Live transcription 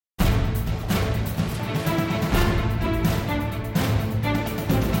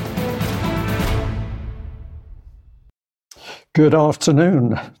Good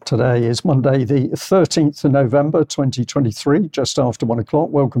afternoon. Today is Monday, the 13th of November, 2023, just after 1 o'clock.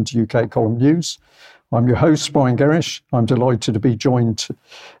 Welcome to UK Column News. I'm your host, Brian Gerrish. I'm delighted to be joined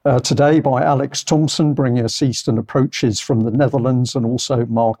today by Alex Thomson, bringing us Eastern Approaches from the Netherlands, and also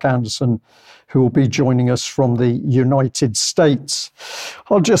Mark Anderson, who will be joining us from the United States.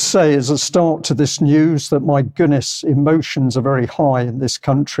 I'll just say as a start to this news that, my goodness, emotions are very high in this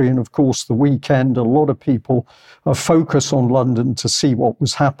country. And of course, the weekend, a lot of people are focused on London to see what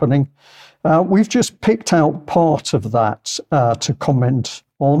was happening. We've just picked out part of that to comment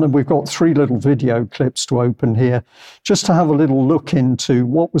on, and we've got 3 little video clips to open here, just to have a little look into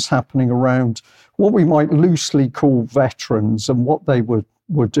what was happening around what we might loosely call veterans and what they were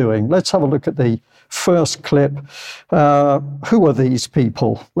doing. Let's have a look at the first clip. Who are these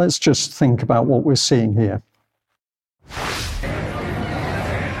people? Let's just think about what we're seeing here.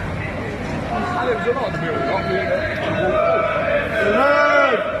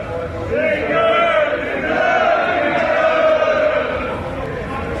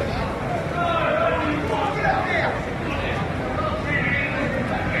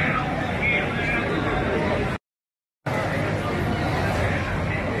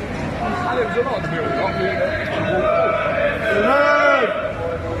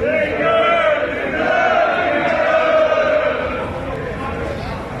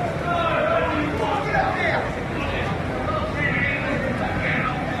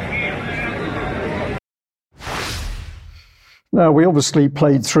 Now, we obviously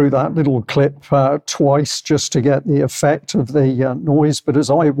played through that little clip twice just to get the effect of the noise, but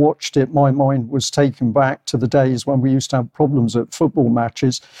as I watched it, my mind was taken back to the days when we used to have problems at football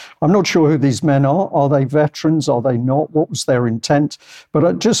matches. I'm not sure who these men are. Are they veterans? Are they not? What was their intent?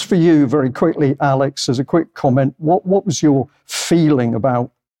 But just for you, very quickly, Alex, as a quick comment, what was your feeling about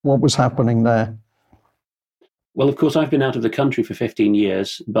what was happening there? Well, of course, I've been out of the country for 15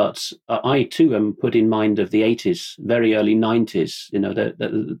 years, but I too am put in mind of the 80s, very early 90s. You know,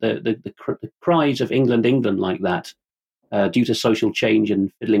 the cries of England like that, due to social change and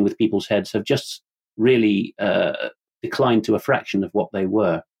fiddling with people's heads, have just really declined to a fraction of what they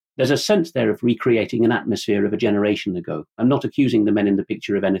were. There's a sense there of recreating an atmosphere of a generation ago. I'm not accusing the men in the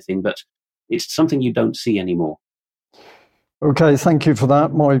picture of anything, but it's something you don't see anymore. Okay, thank you for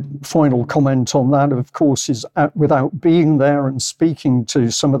that. My final comment on that, of course, is without being there and speaking to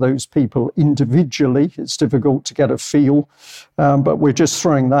some of those people individually, it's difficult to get a feel, but we're just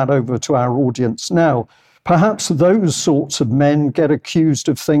throwing that over to our audience now. Perhaps those sorts of men get accused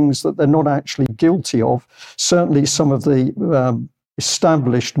of things that they're not actually guilty of. Certainly some of the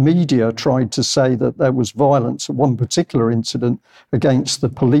established media tried to say that there was violence at one particular incident against the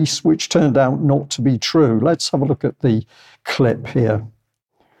police, which turned out not to be true. Let's have a look at the clip here.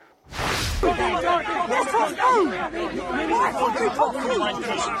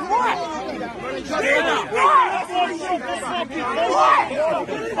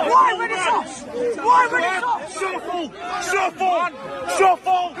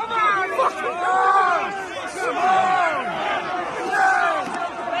 Shuffle! Come on!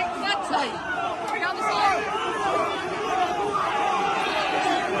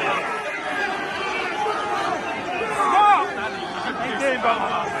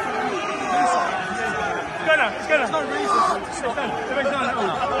 It's no reason. It's done. There is none at all.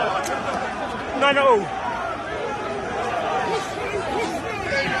 None at all.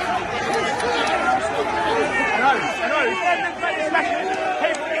 I know.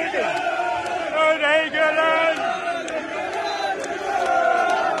 People eating. Oh, there you go,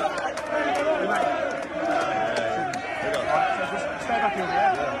 stay back over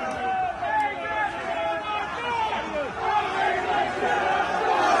there.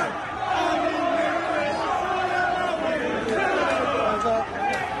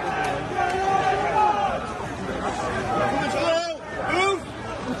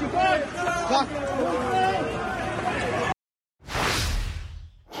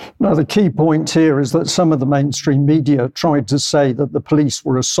 Now, the key point here is that some of the mainstream media tried to say that the police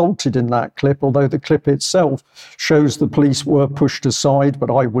were assaulted in that clip, although the clip itself shows the police were pushed aside,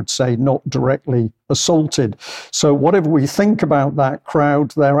 but I would say not directly assaulted. So whatever we think about that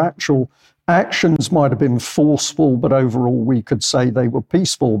crowd, their actual actions might have been forceful, but overall we could say they were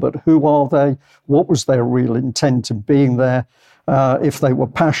peaceful. But who are they? What was their real intent in being there? If they were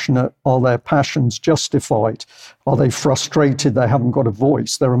passionate, are their passions justified? Are they frustrated they haven't got a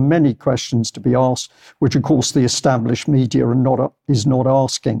voice? There are many questions to be asked, which of course the established media is not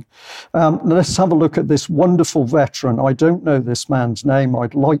asking. Let's have a look at this wonderful veteran. I don't know this man's name.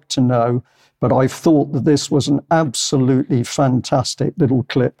 I'd like to know, but I thought that this was an absolutely fantastic little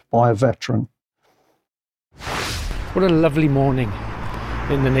clip by a veteran. What a lovely morning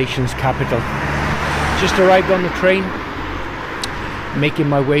in the nation's capital. Just arrived on the train, making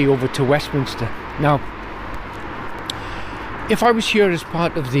my way over to Westminster. Now, if I was here as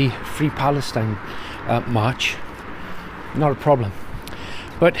part of the Free Palestine march, not a problem.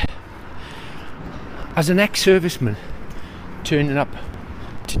 But as an ex-serviceman turning up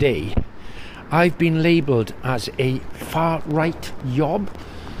today, I've been labelled as a far-right yob.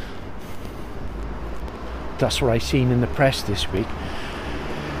 That's what I've seen in the press this week.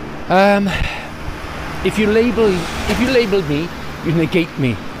 If you label me, you negate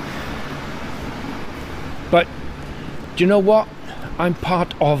me. But do you know what? I'm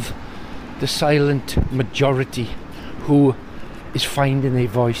part of the silent majority who is finding a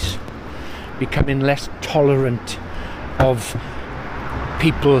voice, becoming less tolerant of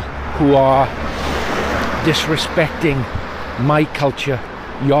people who are disrespecting my culture,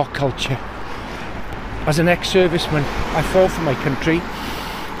 your culture. As an ex-serviceman, I fought for my country.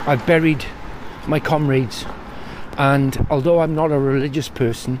 I buried my comrades, and although I'm not a religious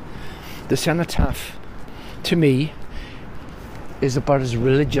person, the cenotaph to me is about as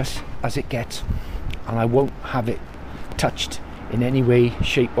religious as it gets, and I won't have it touched in any way,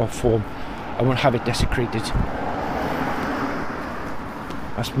 shape or form. I won't have it desecrated.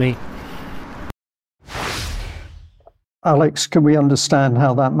 That's me. Alex, can we understand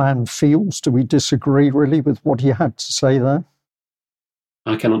how that man feels? Do we disagree really with what he had to say there?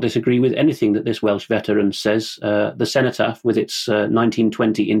 I cannot disagree with anything that this Welsh veteran says. The cenotaph, with its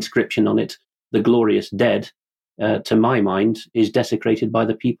 1920 inscription on it, "The Glorious Dead," to my mind, is desecrated by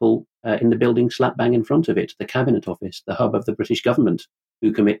the people in the building slap bang in front of it, the Cabinet Office, the hub of the British government,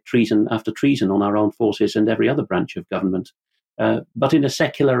 who commit treason after treason on our armed forces and every other branch of government. But in a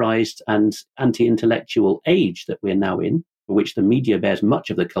secularised and anti-intellectual age that we're now in, for which the media bears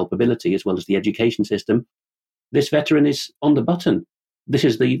much of the culpability as well as the education system, this veteran is on the button. This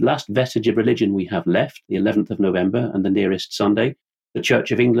is the last vestige of religion we have left, the 11th of November and the nearest Sunday. The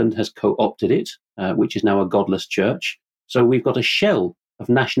Church of England has co-opted it, which is now a godless church. So we've got a shell of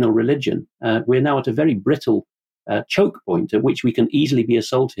national religion. We're now at a very brittle choke point at which we can easily be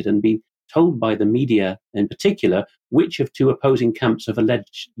assaulted and be told by the media in particular which of two opposing camps of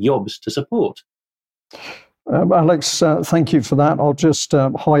alleged yobs to support. Alex, thank you for that. I'll just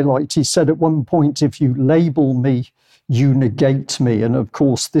highlight, he said at one point, if you label me, you negate me. And of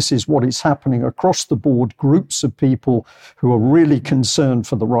course, this is what is happening across the board. Groups of people who are really concerned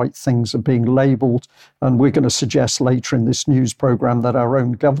for the right things are being labelled. And we're going to suggest later in this news programme that our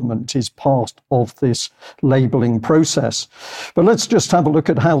own government is part of this labelling process. But let's just have a look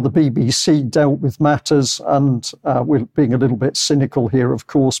at how the BBC dealt with matters. And we're being a little bit cynical here, of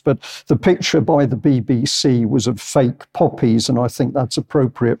course, but the picture by the BBC was of fake poppies, and I think that's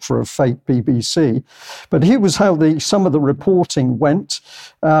appropriate for a fake BBC. But here was how some of the reporting went.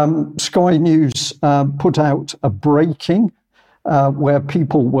 Sky News put out a breaking where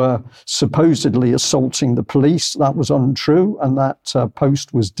people were supposedly assaulting the police. That was untrue, and that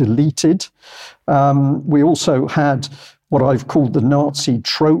post was deleted. We also had what I've called the Nazi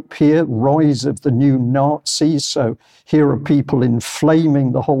trope here, rise of the new Nazis. So here are people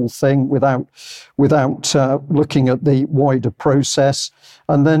inflaming the whole thing without looking at the wider process.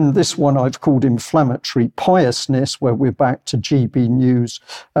 And then this one I've called inflammatory piousness, where we're back to GB News,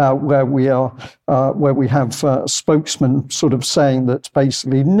 where we have a spokesman sort of saying that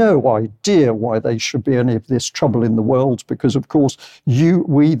basically no idea why there should be any of this trouble in the world, because of course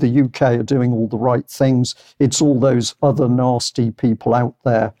we, the UK, are doing all the right things. It's all those other nasty people out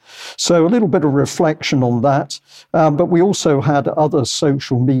there. So a little bit of reflection on that. But we also had other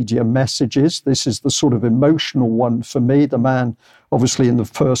social media messages. This is the sort of emotional one for me. The man, obviously in the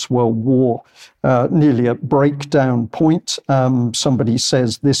First World War, nearly at breakdown point. Somebody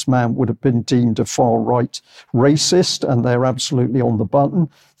says this man would have been deemed a far-right racist, and they're absolutely on the button.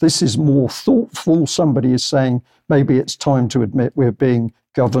 This is more thoughtful. Somebody is saying maybe it's time to admit we're being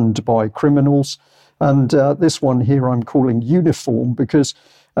governed by criminals. And this one here I'm calling uniform, because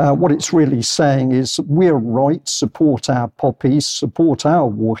what it's really saying is we're right, support our poppies, support our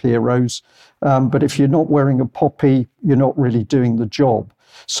war heroes, but if you're not wearing a poppy, you're not really doing the job.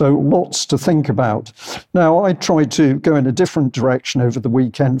 So lots to think about. Now, I tried to go in a different direction over the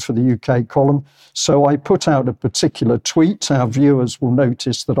weekend for the UK column. So I put out a particular tweet. Our viewers will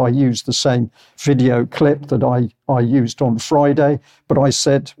notice that I used the same video clip that I used on Friday. But I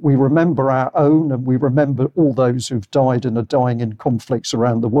said, we remember our own and we remember all those who've died and are dying in conflicts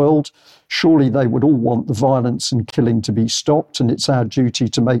around the world. Surely they would all want the violence and killing to be stopped. And it's our duty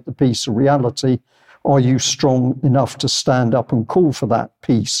to make the peace a reality. Are you strong enough to stand up and call for that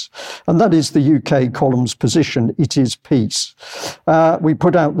peace? And that is the UK column's position. It is peace. We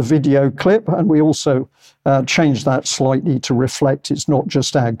put out the video clip, and we also changed that slightly to reflect it's not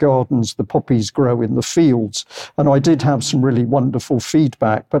just our gardens, the poppies grow in the fields. And I did have some really wonderful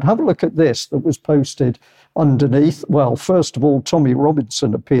feedback. But have a look at this that was posted underneath. Well, first of all, Tommy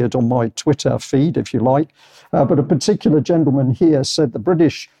Robinson appeared on my Twitter feed, if you like. But a particular gentleman here said the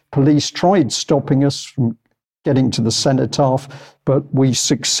British police tried stopping us from getting to the cenotaph, but we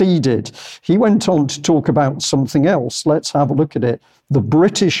succeeded. He went on to talk about something else. Let's have a look at it. The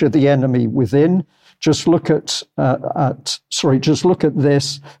British are the enemy within. Just look at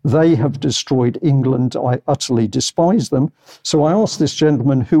this. They have destroyed England. I utterly despise them. So I asked this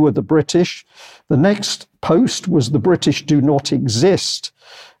gentleman, who are the British? The next post was the British do not exist.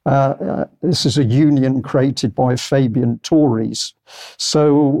 This is a union created by Fabian Tories.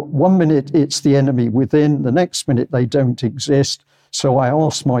 So 1 minute it's the enemy within, the next minute they don't exist. So I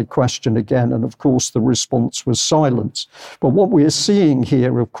asked my question again, and of course the response was silence. But what we're seeing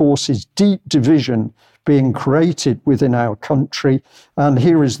here, of course, is deep division being created within our country. And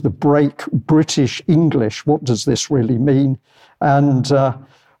here is the break, British English. What does this really mean? And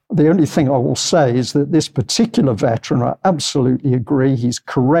the only thing I will say is that this particular veteran, I absolutely agree, he's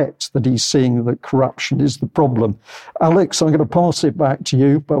correct that he's seeing that corruption is the problem. Alex, I'm going to pass it back to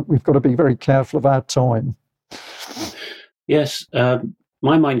you, but we've got to be very careful of our time. Yes,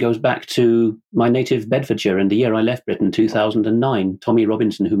 my mind goes back to my native Bedfordshire and the year I left Britain, 2009. Tommy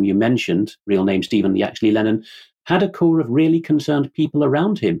Robinson, whom you mentioned, real name Stephen Lee Actually Lennon, had a core of really concerned people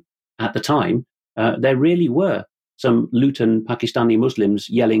around him at the time. There really were some Luton Pakistani Muslims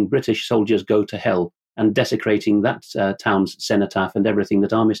yelling British soldiers go to hell and desecrating that town's cenotaph and everything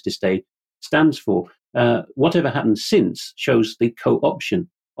that Armistice Day stands for. Whatever happened since shows the co-option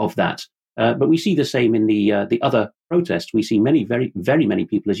of that. But we see the same in the other protests. We see many, very, very many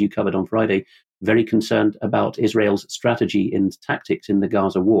people, as you covered on Friday, very concerned about Israel's strategy and tactics in the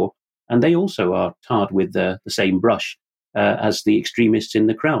Gaza war. And they also are tarred with the same brush as the extremists in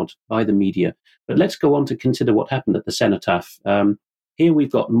the crowd by the media. But let's go on to consider what happened at the cenotaph. Here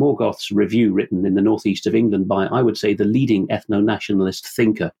we've got Morgoth's review written in the northeast of England by, I would say, the leading ethno-nationalist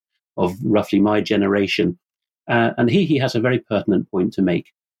thinker of roughly my generation. And here he has a very pertinent point to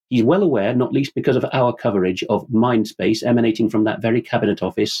make. He's well aware, not least because of our coverage of Mindspace emanating from that very cabinet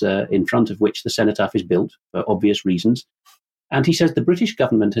office in front of which the cenotaph is built, for obvious reasons. And he says the British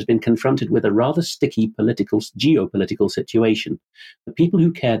government has been confronted with a rather sticky geopolitical situation. The people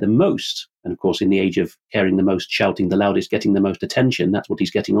who care the most, and of course in the age of caring the most, shouting the loudest, getting the most attention, that's what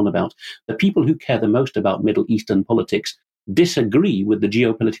he's getting on about, the people who care the most about Middle Eastern politics disagree with the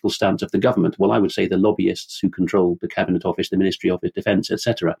geopolitical stance of the government. Well, I would say the lobbyists who control the Cabinet Office, the Ministry of Defence,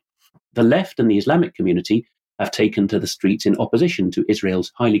 etc. The left and the Islamic community have taken to the streets in opposition to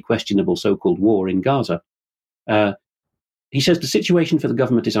Israel's highly questionable so-called war in Gaza. He says the situation for the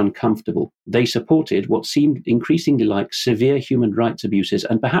government is uncomfortable. They supported what seemed increasingly like severe human rights abuses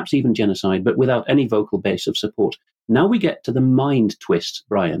and perhaps even genocide, but without any vocal base of support. Now we get to the mind twist,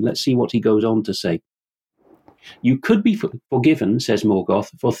 Brian. Let's see what he goes on to say. You could be forgiven, says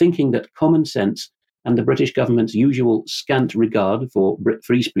Morgoth, for thinking that common sense and the British government's usual scant regard for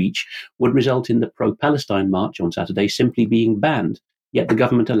free speech would result in the pro-Palestine march on Saturday simply being banned, yet the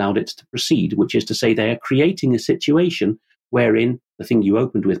government allowed it to proceed, which is to say they are creating a situation wherein the thing you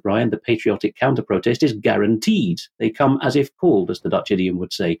opened with, Brian, the patriotic counter-protest is guaranteed. They come as if called, as the Dutch idiom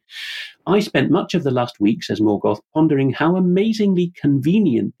would say. I spent much of the last week, says Morgoth, pondering how amazingly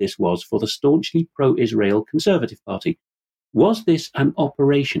convenient this was for the staunchly pro-Israel Conservative Party. Was this an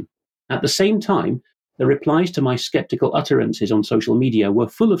operation? At the same time, the replies to my sceptical utterances on social media were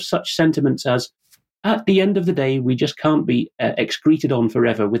full of such sentiments as, at the end of the day, we just can't be excreted on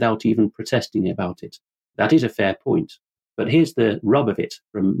forever without even protesting about it. That is a fair point. But here's the rub of it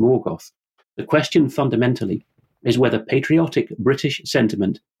from Morgoth. The question fundamentally is whether patriotic British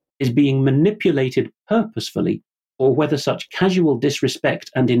sentiment is being manipulated purposefully, or whether such casual disrespect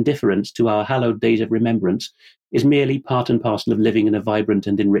and indifference to our hallowed days of remembrance is merely part and parcel of living in a vibrant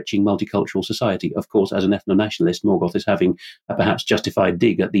and enriching multicultural society. Of course, as an ethno-nationalist, Morgoth is having a perhaps justified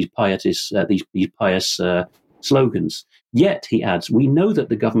dig at these pious slogans. Yet, he adds, we know that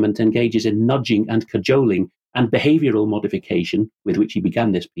the government engages in nudging and cajoling and behavioural modification, with which he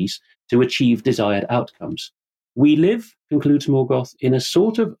began this piece, to achieve desired outcomes. We live, concludes Morgoth, in a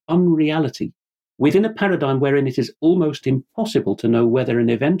sort of unreality, within a paradigm wherein it is almost impossible to know whether an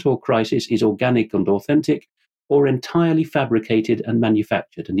event or crisis is organic and authentic, or entirely fabricated and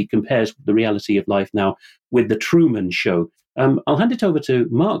manufactured. And he compares the reality of life now with the Truman Show, I'll hand it over to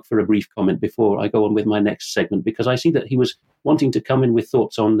Mark for a brief comment before I go on with my next segment, because I see that he was wanting to come in with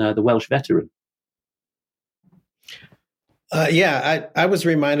thoughts on the Welsh veteran. I was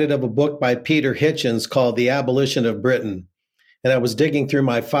reminded of a book by Peter Hitchens called The Abolition of Britain. And I was digging through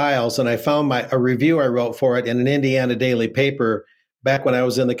my files, and I found a review I wrote for it in an Indiana daily paper back when I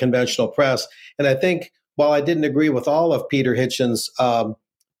was in the conventional press. And I think while I didn't agree with all of Peter Hitchens'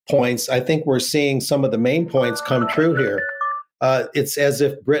 points, I think we're seeing some of the main points come true here. It's as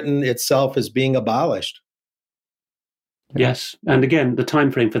if Britain itself is being abolished. Yes, and again, the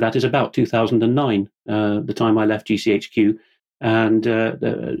time frame for that is about 2009, the time I left GCHQ, and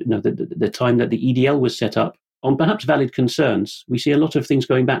the time that the EDL was set up on perhaps valid concerns. We see a lot of things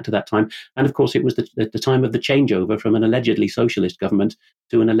going back to that time, and of course, it was the time of the changeover from an allegedly socialist government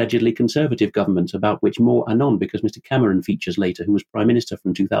to an allegedly conservative government, about which more anon, because Mr. Cameron features later, who was Prime Minister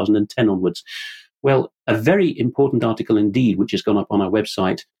from 2010 onwards. Well, a very important article indeed, which has gone up on our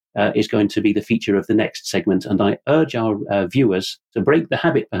website, is going to be the feature of the next segment. And I urge our viewers to break the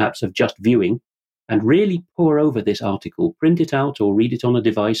habit, perhaps, of just viewing and really pore over this article, print it out or read it on a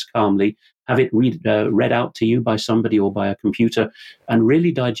device calmly, have it read out to you by somebody or by a computer, and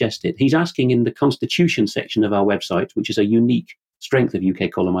really digest it. He's asking in the Constitution section of our website, which is a unique strength of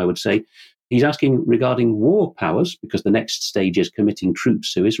UK Column, I would say, he's asking regarding war powers, because the next stage is committing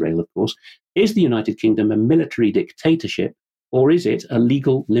troops to Israel, of course. Is the United Kingdom a military dictatorship, or is it a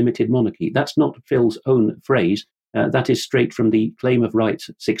legal limited monarchy? That's not Phil's own phrase. That is straight from the Claim of Rights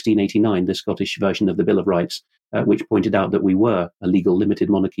 1689, the Scottish version of the Bill of Rights, which pointed out that we were a legal limited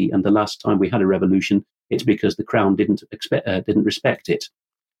monarchy, and the last time we had a revolution, it's because the Crown didn't respect it.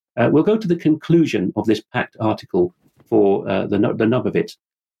 We'll go to the conclusion of this packed article for the nub of it,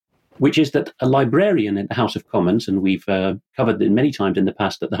 which is that a librarian in the House of Commons, and we've covered it many times in the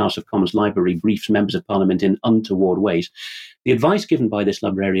past that the House of Commons Library briefs members of Parliament in untoward ways. The advice given by this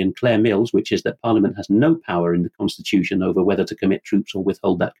librarian, Claire Mills, which is that Parliament has no power in the Constitution over whether to commit troops or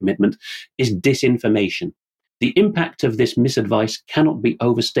withhold that commitment, is disinformation. The impact of this misadvice cannot be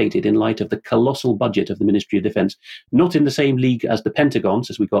overstated in light of the colossal budget of the Ministry of Defence, not in the same league as the Pentagon's,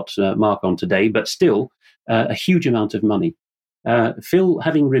 as we got Mark on today, but still a huge amount of money. Phil,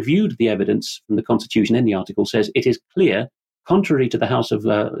 having reviewed the evidence from the Constitution in the article, says it is clear, contrary to the House of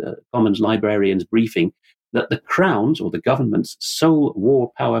Commons librarian's briefing, that the Crown's or the government's sole war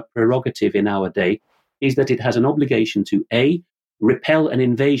power prerogative in our day is that it has an obligation to A, repel an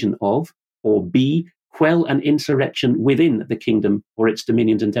invasion of, or B, quell an insurrection within the kingdom or its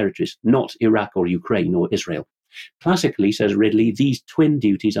dominions and territories, not Iraq or Ukraine or Israel. Classically, says Ridley, these twin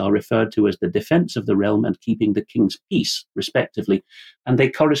duties are referred to as the defence of the realm and keeping the king's peace, respectively, and they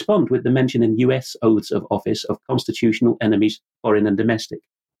correspond with the mention in US oaths of office of constitutional enemies, foreign and domestic.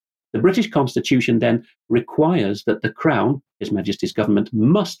 The British Constitution then requires that the Crown, His Majesty's government,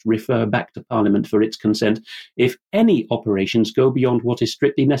 must refer back to Parliament for its consent if any operations go beyond what is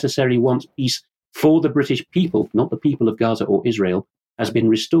strictly necessary once peace for the British people, not the people of Gaza or Israel, has been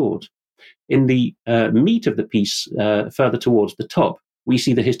restored. In the meat of the piece, further towards the top, we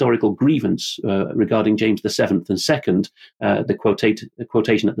see the historical grievance regarding James VII and II. The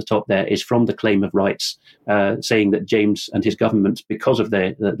quotation at the top there is from the Claim of Rights, saying that James and his government, because of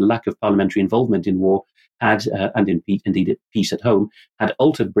the lack of parliamentary involvement in war, had, and indeed at peace at home, had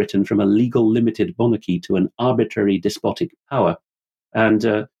altered Britain from a legal limited monarchy to an arbitrary despotic power.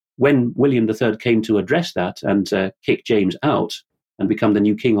 And when William III came to address that and kick James out and become the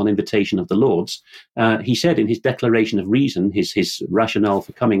new king on invitation of the Lords, he said in his declaration of reason, his rationale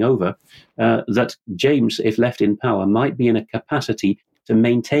for coming over, that James, if left in power, might be in a capacity to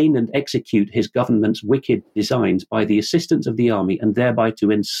maintain and execute his government's wicked designs by the assistance of the army and thereby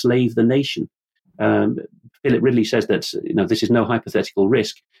to enslave the nation. Philip Ridley says that this is no hypothetical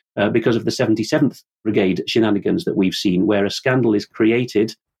risk because of the 77th Brigade shenanigans that we've seen, where a scandal is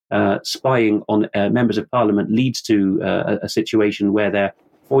created. Spying on members of Parliament leads to a situation where their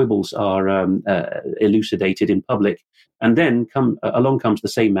foibles are elucidated in public. And then along comes the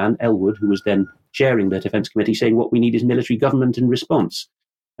same man, Elwood, who was then chairing the Defence Committee, saying what we need is military government in response.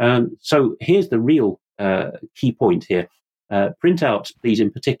 So here's the real key point here. Print out, please,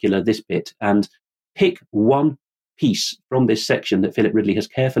 in particular, this bit, and pick one piece from this section that Philip Ridley has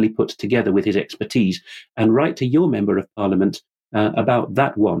carefully put together with his expertise and write to your Member of Parliament about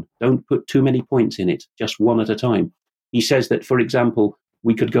that one. Don't put too many points in it, just one at a time. He says that, for example,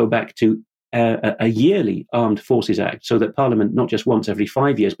 we could go back to a yearly Armed Forces Act so that Parliament, not just once every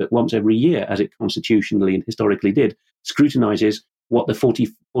 5 years, but once every year, as it constitutionally and historically did, scrutinises what the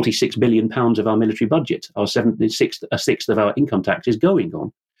 46 billion pounds of our military budget, a sixth of our income tax, is going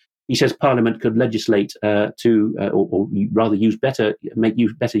on. He says Parliament could legislate or rather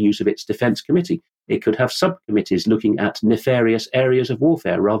make better use of its defence committee. It could have subcommittees looking at nefarious areas of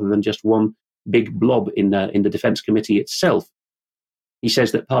warfare rather than just one big blob in the defence committee itself. He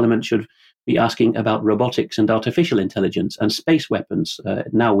says that Parliament should be asking about robotics and artificial intelligence and space weapons.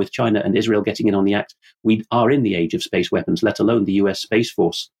 Now, with China and Israel getting in on the act, we are in the age of space weapons, let alone the US Space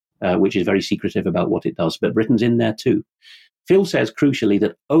Force, which is very secretive about what it does. But Britain's in there too. Phil says, crucially,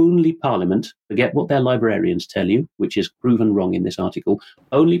 that only Parliament, forget what their librarians tell you, which is proven wrong in this article,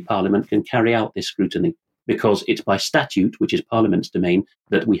 only Parliament can carry out this scrutiny, because it's by statute, which is Parliament's domain,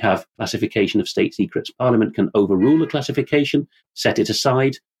 that we have classification of state secrets. Parliament can overrule a classification, set it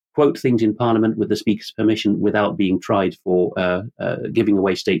aside, quote things in Parliament with the Speaker's permission without being tried for giving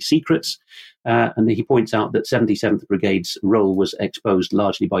away state secrets. And he points out that 77th Brigade's role was exposed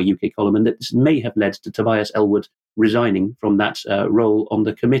largely by UK column, and that this may have led to Tobias Ellwood resigning from that role on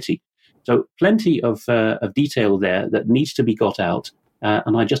the committee. So plenty of detail there that needs to be got out.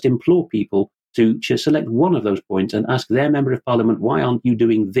 And I just implore people to select one of those points and ask their member of Parliament, why aren't you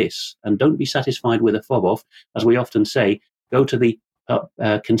doing this? And don't be satisfied with a fob off. As we often say, go to the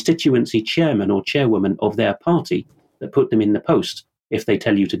constituency chairman or chairwoman of their party that put them in the post if they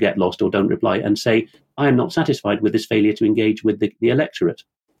tell you to get lost or don't reply, and say, I am not satisfied with this failure to engage with the electorate.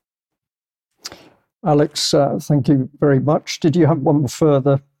 Alex, thank you very much. Did you have one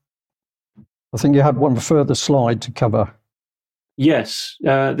further? I think you had one further slide to cover. Yes,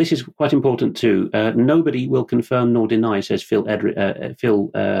 this is quite important too. Nobody will confirm nor deny, says Phil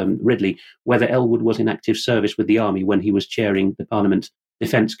Ridley, whether Ellwood was in active service with the army when he was chairing the Parliament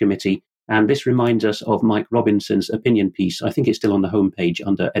Defence Committee. And this reminds us of Mike Robinson's opinion piece. I think it's still on the homepage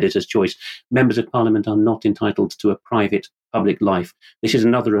under Editor's Choice. Members of Parliament are not entitled to a private public life. This is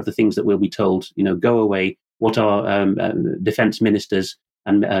another of the things that we'll be told, go away. What our defence ministers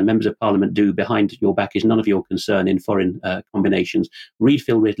and members of Parliament do behind your back is none of your concern in foreign combinations. Read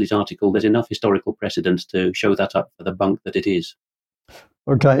Phil Ridley's article. There's enough historical precedent to show that up for the bunk that it is.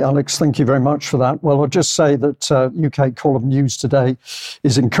 Okay, Alex, thank you very much for that. Well, I'll just say that UK Column News today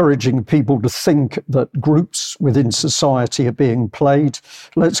is encouraging people to think that groups within society are being played.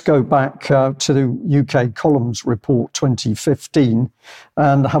 Let's go back to the UK Columns Report 2015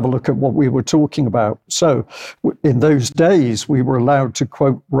 and have a look at what we were talking about. So in those days, we were allowed to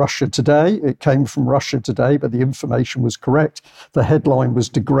quote Russia Today. It came from Russia Today, but the information was correct. The headline was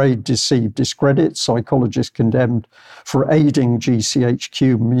Degrade, Deceive, Discredit, Psychologists Condemned for Aiding GCHQ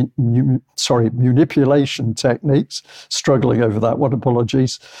manipulation techniques. Struggling over that one,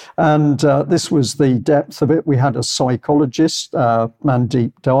 apologies. And this was the depth of it. We had a psychologist,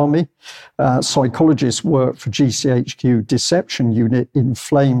 Mandeep Dharmi. Psychologists work for GCHQ Deception Unit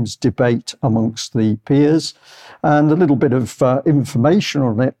inflames debate amongst the peers. And a little bit of information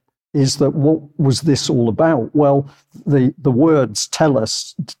on it is that what was this all about? Well, the words tell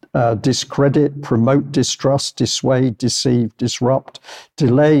us discredit, promote distrust, dissuade, deceive, disrupt,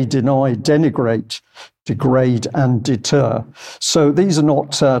 delay, deny, denigrate, degrade and deter. So these are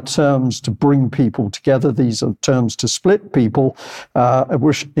not terms to bring people together. These are terms to split people.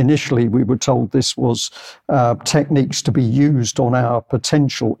 Which initially we were told this was techniques to be used on our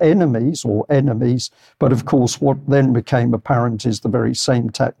potential enemies or enemies. But of course, what then became apparent is the very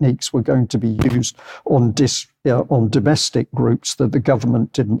same techniques were going to be used on domestic groups that the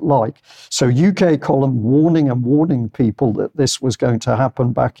government didn't like. So UK Column warning people that this was going to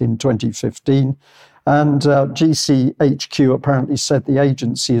happen back in 2015. And GCHQ apparently said the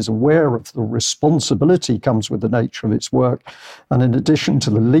agency is aware of the responsibility comes with the nature of its work. And in addition to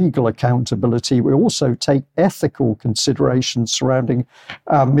the legal accountability, we also take ethical considerations surrounding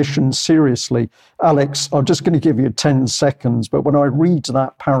our mission seriously. Alex, I'm just going to give you 10 seconds, but when I read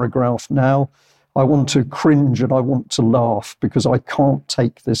that paragraph now, I want to cringe and I want to laugh because I can't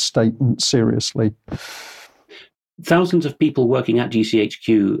take this statement seriously. Thousands of people working at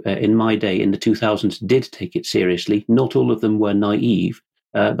GCHQ in my day in the 2000s did take it seriously. Not all of them were naive,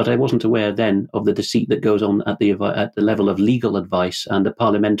 but I wasn't aware then of the deceit that goes on at the level of legal advice and the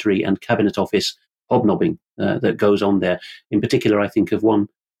parliamentary and cabinet office hobnobbing that goes on there. In particular, I think of one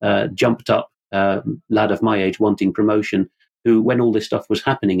jumped up lad of my age wanting promotion who, when all this stuff was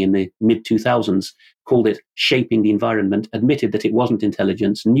happening in the mid-2000s, called it shaping the environment, admitted that it wasn't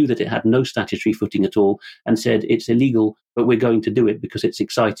intelligence, knew that it had no statutory footing at all, and said it's illegal, but we're going to do it because it's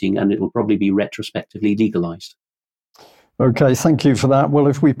exciting and it will probably be retrospectively legalized. Okay, thank you for that. Well,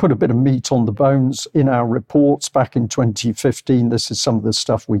 if we put a bit of meat on the bones in our reports back in 2015, this is some of the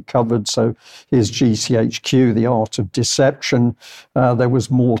stuff we covered. So here's GCHQ, the art of deception. There was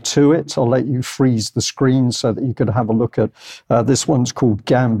more to it. I'll let you freeze the screen so that you could have a look at this one's called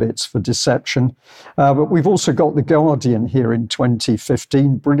Gambits for Deception. But we've also got The Guardian here in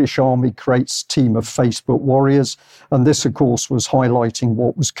 2015. British Army creates team of Facebook warriors. And this, of course, was highlighting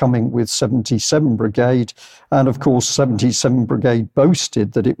what was coming with 77 Brigade. And of course, 77 Brigade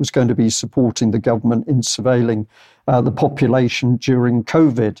boasted that it was going to be supporting the government in surveilling the population during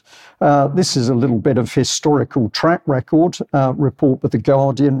COVID. This is a little bit of historical track record. Report with The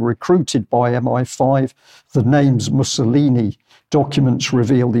Guardian, recruited by MI5. The name's Mussolini. Documents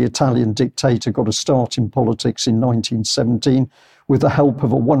reveal the Italian dictator got a start in politics in 1917 with the help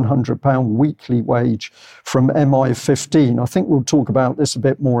of a £100 weekly wage from MI15. I think we'll talk about this a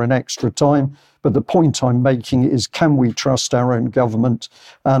bit more in extra time, but the point I'm making is, can we trust our own government?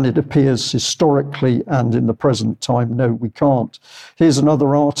 And it appears historically and in the present time, no, we can't. Here's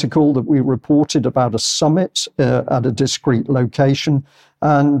another article that we reported about a summit at a discrete location.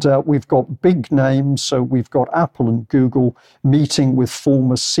 And we've got big names. So we've got Apple and Google meeting with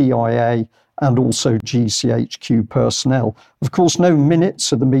former CIA and also GCHQ personnel. Of course, no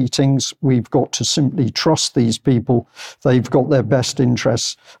minutes of the meetings. We've got to simply trust these people. They've got their best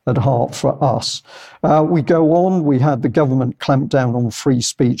interests at heart for us. We go on. We had the government clamp down on free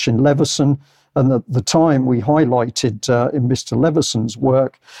speech in Leveson. And at the time, we highlighted in Mr. Leveson's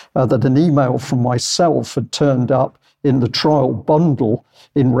work that an email from myself had turned up in the trial bundle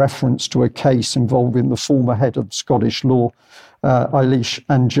in reference to a case involving the former head of Scottish law, Eilish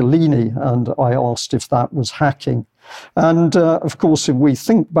Angelini, and I asked if that was hacking. And of course, if we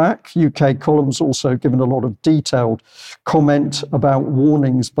think back, UK Column's also given a lot of detailed comment about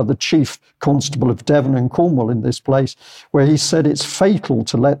warnings by the Chief Constable of Devon and Cornwall in this place, where he said it's fatal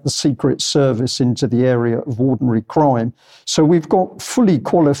to let the Secret Service into the area of ordinary crime. So we've got fully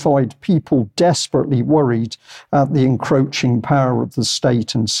qualified people desperately worried at the encroaching power of the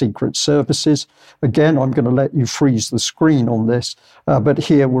state and secret services. Again, I'm going to let you freeze the screen on this, but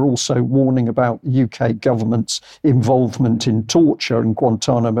here we're also warning about the UK government's involvement in torture in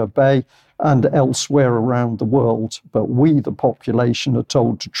Guantanamo Bay and elsewhere around the world. But we, the population, are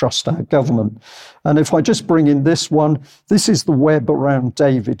told to trust our government. And if I just bring in this one, this is the web around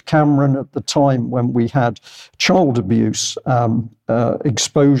David Cameron at the time when we had child abuse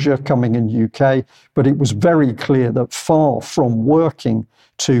exposure coming in UK. But it was very clear that far from working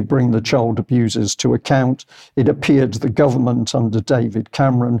to bring the child abusers to account, it appeared the government under David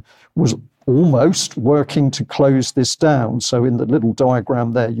Cameron was almost working to close this down. So in the little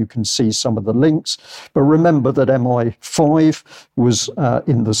diagram there, you can see some of the links. But remember that MI5 was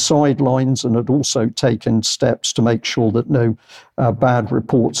in the sidelines and had also taken steps to make sure that no bad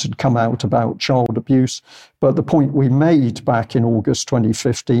reports had come out about child abuse. But the point we made back in August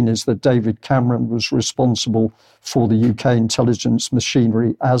 2015 is that David Cameron was responsible for the UK intelligence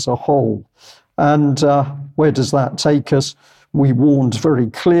machinery as a whole. And where does that take us? We warned very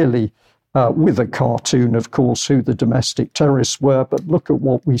clearly with a cartoon, of course, who the domestic terrorists were. But look at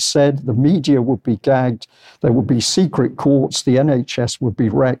what we said. The media would be gagged. There would be secret courts. The NHS would be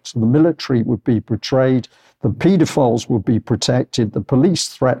wrecked. The military would be betrayed. The paedophiles would be protected. The police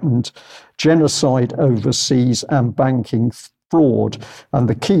threatened. Genocide overseas and banking fraud. And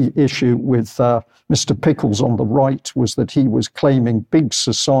the key issue with Mr. Pickles on the right was that he was claiming big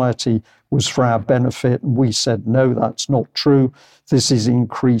society was for our benefit. And we said, no, that's not true. This is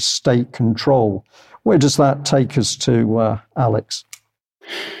increased state control. Where does that take us to, Alex?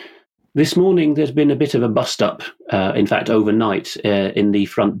 This morning, there's been a bit of a bust-up, in fact, overnight, in the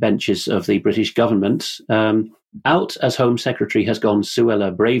front benches of the British government. Out as Home Secretary has gone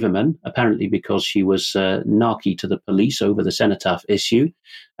Suella Braverman, apparently because she was narky to the police over the cenotaph issue.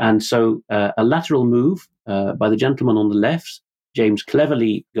 And so a lateral move by the gentleman on the left, James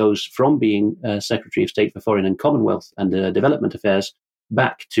Cleverly, goes from being Secretary of State for Foreign and Commonwealth and Development Affairs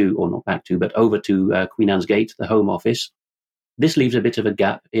back to, or not back to, but over to Queen Anne's Gate, the Home Office. This leaves a bit of a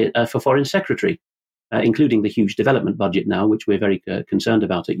gap for Foreign Secretary, including the huge development budget now, which we're very concerned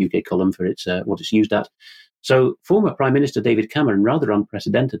about at UK Column for its what it's used at. So former Prime Minister David Cameron, rather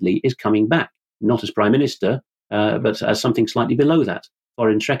unprecedentedly, is coming back, not as Prime Minister, but as something slightly below that,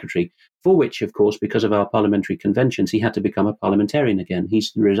 Foreign Secretary, for which, of course, because of our parliamentary conventions, he had to become a parliamentarian again.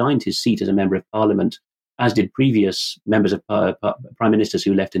 He's resigned his seat as a member of Parliament, as did previous members of Prime Ministers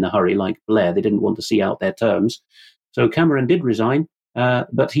who left in a hurry, like Blair. They didn't want to see out their terms. So Cameron did resign,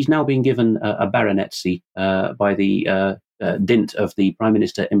 but he's now being given a baronetcy by the dint of the Prime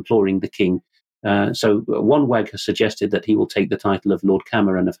Minister imploring the King So one wag has suggested that he will take the title of Lord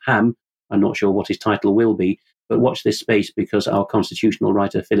Cameron of Ham. I'm not sure what his title will be, but watch this space, because our constitutional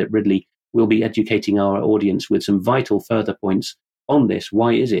writer, Philip Ridley, will be educating our audience with some vital further points on this.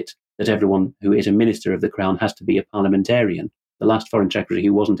 Why is it that everyone who is a minister of the Crown has to be a parliamentarian? The last Foreign Secretary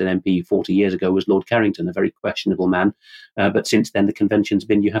who wasn't an MP 40 years ago was Lord Carrington, a very questionable man. But since then, the convention's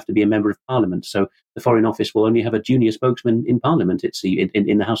been you have to be a member of Parliament. So the Foreign Office will only have a junior spokesman in Parliament,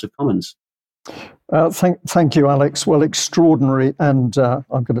 in the House of Commons. Thank you, Alex. Well, extraordinary and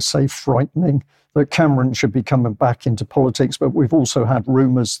I'm going to say frightening that Cameron should be coming back into politics. But we've also had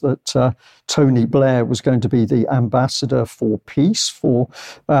rumours that Tony Blair was going to be the ambassador for peace for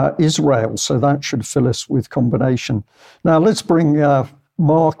Israel. So that should fill us with combination. Now, let's bring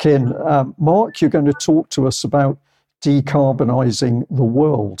Mark in. Mark, you're going to talk to us about decarbonising the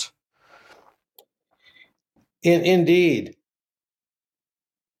world. Indeed.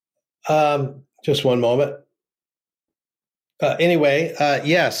 Just one moment.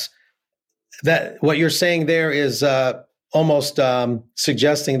 Yes, that what you're saying there is almost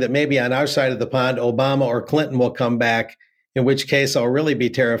suggesting that maybe on our side of the pond, Obama or Clinton will come back, in which case I'll really be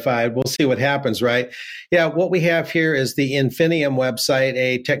terrified. We'll see what happens, right? Yeah, what we have here is the Infinium website,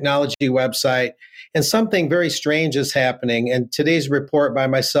 a technology website, and something very strange is happening. And today's report by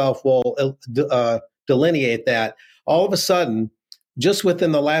myself will delineate that. All of a sudden, just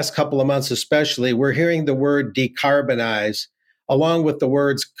within the last couple of months especially, we're hearing the word decarbonize, along with the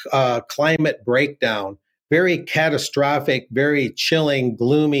words climate breakdown, very catastrophic, very chilling,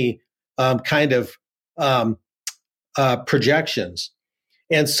 gloomy kind of projections.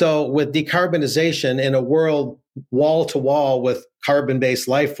 And so with decarbonization in a world wall-to-wall with carbon-based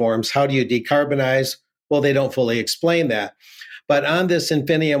life forms, how do you decarbonize? Well, they don't fully explain that. But on this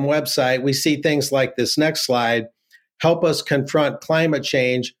Infinium website, we see things like this next slide, help us confront climate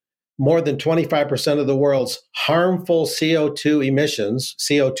change. More than 25% of the world's harmful CO2 emissions,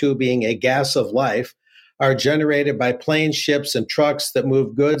 CO2 being a gas of life, are generated by planes, ships, and trucks that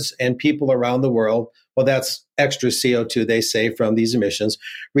move goods and people around the world. Well, that's extra CO2, they say, from these emissions.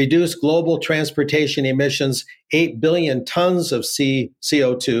 Reduce global transportation emissions, 8 billion tons of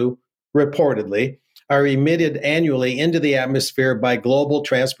CO2, reportedly, are emitted annually into the atmosphere by global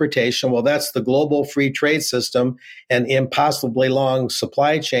transportation. Well, that's the global free trade system and impossibly long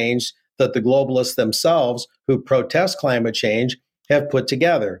supply chains that the globalists themselves, who protest climate change, have put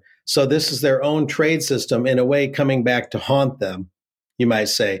together. So this is their own trade system, in a way, coming back to haunt them, you might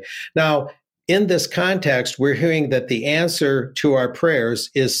say. Now, in this context, we're hearing that the answer to our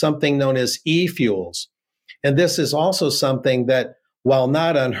prayers is something known as e-fuels. And this is also something that, while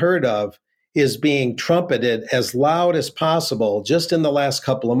not unheard of, is being trumpeted as loud as possible just in the last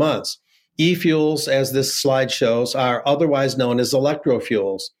couple of months. E-fuels, as this slide shows, are otherwise known as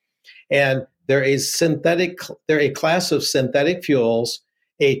electrofuels. And they're a class of synthetic fuels,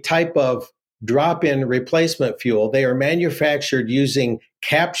 a type of drop-in replacement fuel. They are manufactured using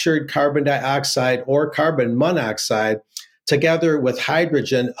captured carbon dioxide or carbon monoxide together with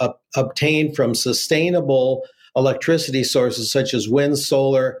hydrogen obtained from sustainable electricity sources such as wind,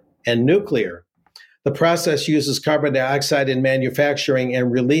 solar, and nuclear. The process uses carbon dioxide in manufacturing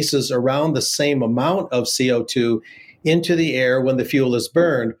and releases around the same amount of CO2 into the air when the fuel is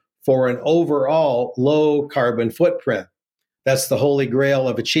burned for an overall low carbon footprint. That's the holy grail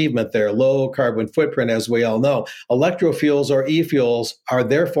of achievement there, low carbon footprint, as we all know. Electrofuels or e-fuels are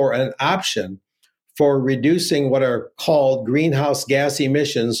therefore an option for reducing what are called greenhouse gas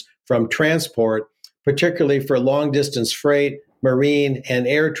emissions from transport, particularly for long distance freight, marine, and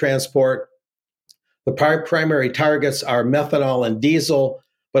air transport. The primary targets are methanol and diesel,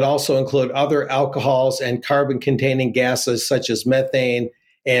 but also include other alcohols and carbon-containing gases such as methane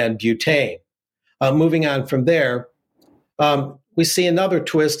and butane. Moving on from there, we see another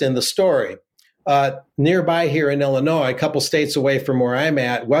twist in the story. Nearby here in Illinois, a couple states away from where I'm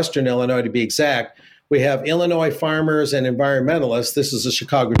at, Western Illinois to be exact, we have Illinois farmers and environmentalists. This is a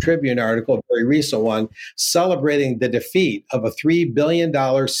Chicago Tribune article, a very recent one, celebrating the defeat of a $3 billion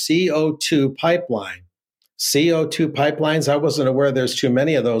CO2 pipeline. CO2 pipelines, I wasn't aware there's too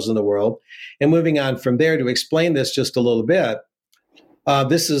many of those in the world. And moving on from there, to explain this just a little bit,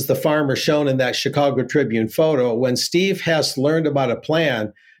 this is the farmer shown in that Chicago Tribune photo. When Steve Hess learned about a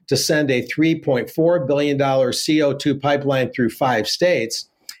plan to send a $3.4 billion CO2 pipeline through 5 states,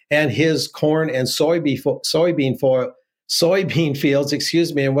 and his corn and soybean fields,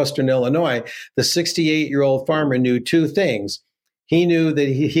 in Western Illinois, the 68-year-old farmer knew 2 things. He knew that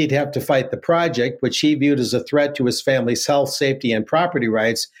he'd have to fight the project, which he viewed as a threat to his family's health, safety, and property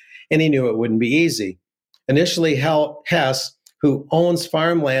rights, and he knew it wouldn't be easy. Initially, Hess, who owns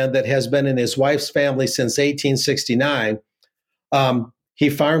farmland that has been in his wife's family since 1869. He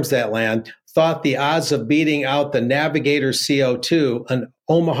farms that land, thought the odds of beating out the Navigator CO2, an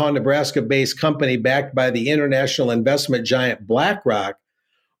Omaha, Nebraska-based company backed by the international investment giant BlackRock,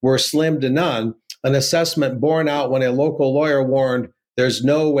 were slim to none, an assessment borne out when a local lawyer warned, there's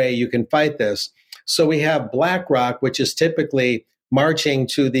no way you can fight this. So we have BlackRock, which is typically marching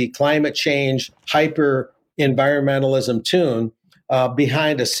to the climate change hyper-environmentalism tune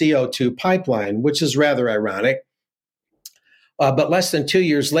behind a CO2 pipeline, which is rather ironic. But less than 2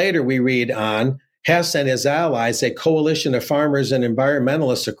 years later, we read on, Hess and his allies, a coalition of farmers and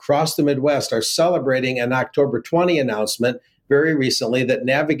environmentalists across the Midwest, are celebrating an October 20 announcement very recently that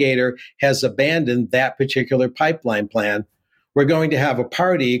Navigator has abandoned that particular pipeline plan. We're going to have a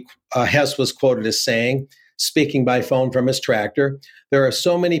party, Hess was quoted as saying, speaking by phone from his tractor. There are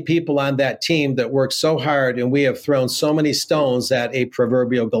so many people on that team that work so hard, and we have thrown so many stones at a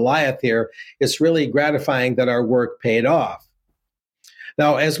proverbial Goliath here. It's really gratifying that our work paid off.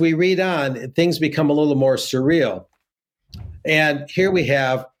 Now, as we read on, things become a little more surreal. And here we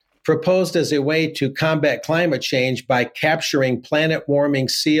have proposed as a way to combat climate change by capturing planet-warming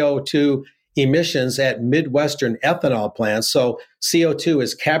CO2 emissions at Midwestern ethanol plants. So CO2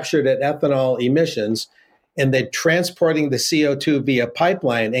 is captured at ethanol emissions, and then transporting the CO2 via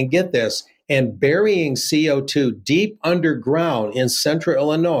pipeline, and get this, and burying CO2 deep underground in central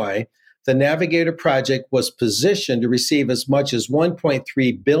Illinois. The Navigator project was positioned to receive as much as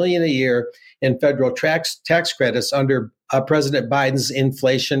 $1.3 billion a year in federal tax credits under President Biden's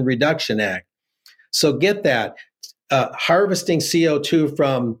Inflation Reduction Act. So get that, harvesting CO2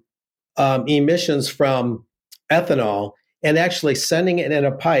 from emissions from ethanol and actually sending it in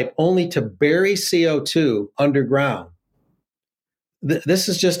a pipe only to bury CO2 underground. This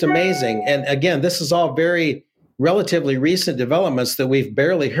is just amazing. And again, this is all very relatively recent developments that we've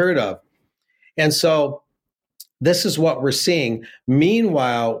barely heard of. And so this is what we're seeing.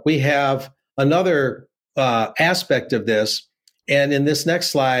 Meanwhile, we have another aspect of this. And in this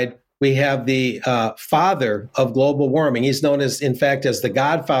next slide, we have the father of global warming. He's known as, in fact, as the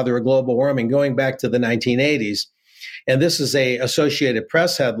godfather of global warming, going back to the 1980s. And this is a Associated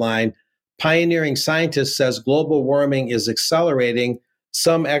Press headline. Pioneering scientist says global warming is accelerating.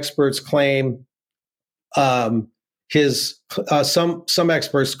 Some experts claim some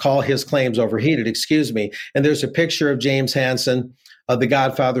experts call his claims overheated, And there's a picture of James Hansen, the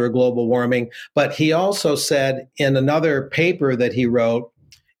godfather of global warming. But he also said in another paper that he wrote,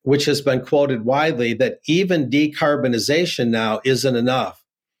 which has been quoted widely, that even decarbonization now isn't enough.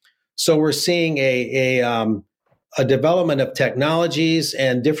 So we're seeing a development of technologies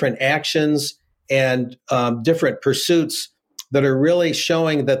and different actions and different pursuits that are really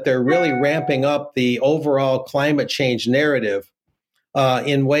showing that they're really ramping up the overall climate change narrative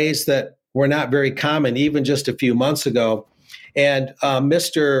in ways that were not very common even just a few months ago. And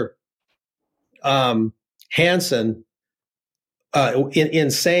Mr. Hansen,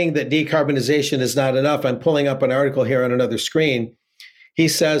 in saying that decarbonization is not enough, I'm pulling up an article here on another screen. He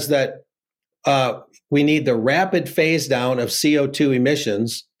says that we need the rapid phase down of CO2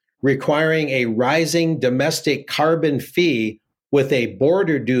 emissions, requiring a rising domestic carbon fee with a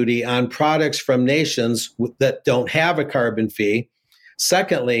border duty on products from nations that don't have a carbon fee.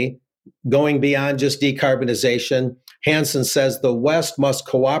 Secondly, going beyond just decarbonization, Hansen says the West must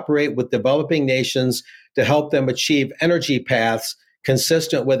cooperate with developing nations to help them achieve energy paths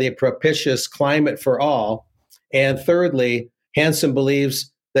consistent with a propitious climate for all. And thirdly, Hansen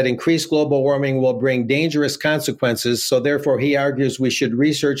believes that increased global warming will bring dangerous consequences. So therefore, he argues we should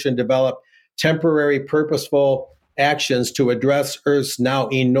research and develop temporary, purposeful actions to address Earth's now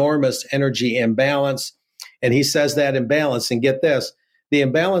enormous energy imbalance. And he says that imbalance, and get this, the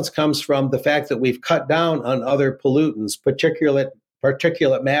imbalance comes from the fact that we've cut down on other pollutants,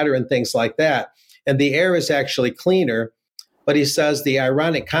 particulate matter and things like that. And the air is actually cleaner. But he says the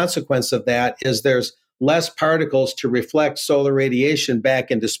ironic consequence of that is there's less particles to reflect solar radiation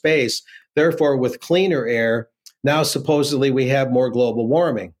back into space. Therefore, with cleaner air, now supposedly we have more global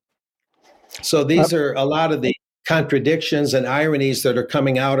warming. So these are a lot of the contradictions and ironies that are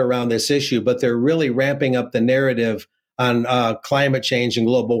coming out around this issue, but they're really ramping up the narrative on climate change and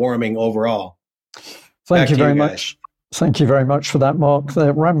global warming overall. Thank you very much. Thank you very much for that, Mark.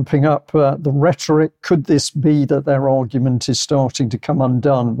 They're ramping up the rhetoric. Could this be that their argument is starting to come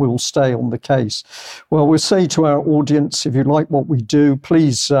undone? We'll stay on the case. Well, we'll say to our audience, if you like what we do,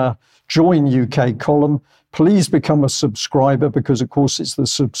 please join UK Column. Please become a subscriber because, of course, it's the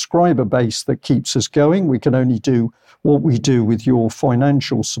subscriber base that keeps us going. We can only do what we do with your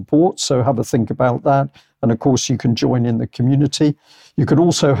financial support. So have a think about that. And of course, you can join in the community. You can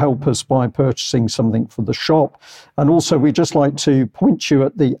also help us by purchasing something for the shop. And also, we just like to point you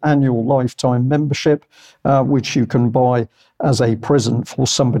at the annual lifetime membership, which you can buy as a present for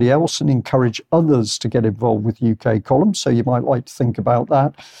somebody else and encourage others to get involved with UK Column. So you might like to think about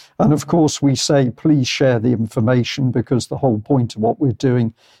that. And of course, we say, please share the information, because the whole point of what we're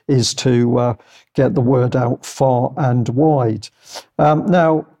doing is to get the word out far and wide.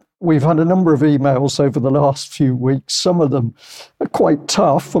 Now, we've had a number of emails over the last few weeks. Some of them are quite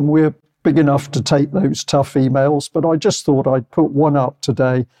tough, and we're big enough to take those tough emails. But I just thought I'd put one up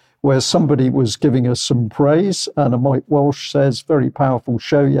today where somebody was giving us some praise. And Mike Walsh says, very powerful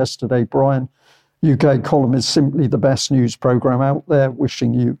show yesterday, Brian. UK Column is simply the best news programme out there.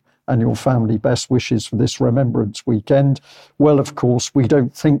 Wishing you and your family best wishes for this Remembrance Weekend. Well, of course, we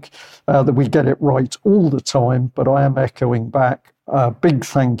don't think that we get it right all the time, but I am echoing back a big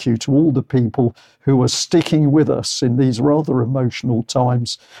thank you to all the people who are sticking with us in these rather emotional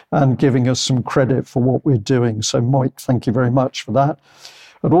times and giving us some credit for what we're doing. So, Mike, thank you very much for that.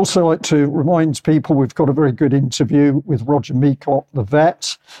 I'd also like to remind people we've got a very good interview with Roger Meacott, the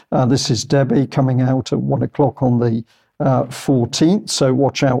vet. This is Debbie, coming out at 1 o'clock on the 14th, so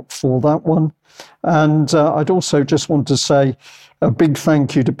watch out for that one. And I'd also just want to say a big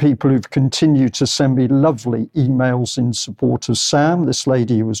thank you to people who've continued to send me lovely emails in support of Sam, this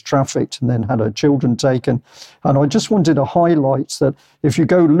lady who was trafficked and then had her children taken. And I just wanted to highlight that if you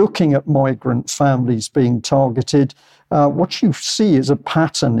go looking at migrant families being targeted, what you see is a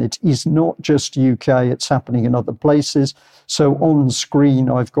pattern. It is not just UK, it's happening in other places. So on screen,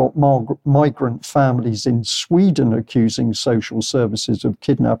 I've got migrant families in Sweden accusing social services of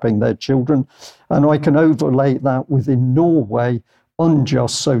kidnapping their children. And I can overlay that within Norway,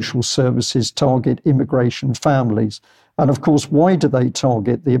 unjust social services target immigration families. And of course, why do they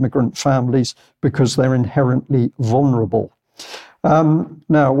target the immigrant families? Because they're inherently vulnerable.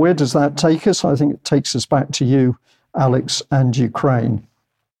 Now, where does that take us? I think it takes us back to you, Alex, and Ukraine.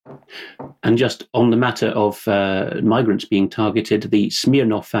 And just on the matter of migrants being targeted, the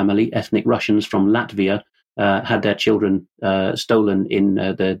Smirnov family, ethnic Russians from Latvia, had their children stolen in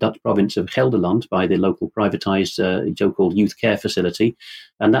the Dutch province of Gelderland by the local privatized so-called youth care facility.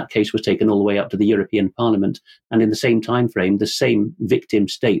 And that case was taken all the way up to the European Parliament. And in the same time frame, the same victim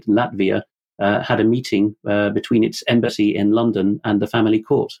state, Latvia, had a meeting between its embassy in London and the family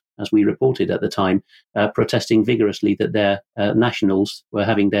court, as we reported at the time, protesting vigorously that their nationals were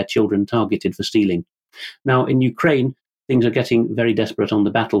having their children targeted for stealing. Now, in Ukraine, things are getting very desperate on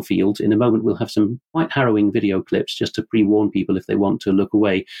the battlefield. In a moment, we'll have some quite harrowing video clips just to pre-warn people if they want to look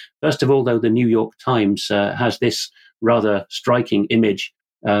away. First of all, though, the New York Times has this rather striking image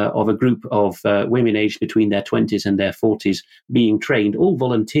of a group of women aged between their 20s and their 40s being trained, all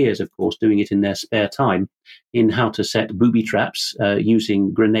volunteers, of course, doing it in their spare time, in how to set booby traps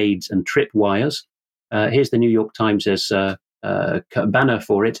using grenades and tripwires. Here's the New York Times' banner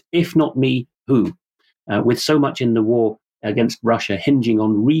for it. If not me, who? With so much in the war against Russia hinging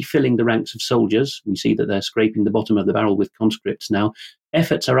on refilling the ranks of soldiers, we see that they're scraping the bottom of the barrel with conscripts now.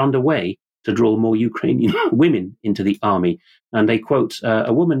 Efforts are underway to draw more Ukrainian women into the army. And they quote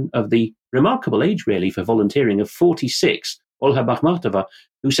a woman of the remarkable age, really, for volunteering, of 46, Olha Bakhmatova,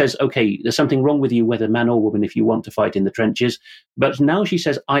 who says, okay, there's something wrong with you, whether man or woman, if you want to fight in the trenches. But now she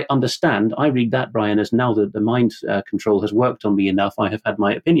says, I understand. I read that, Brian, as now that the mind control has worked on me enough, I have had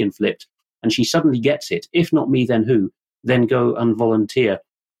my opinion flipped. And she suddenly gets it. If not me, then who? Then go and volunteer.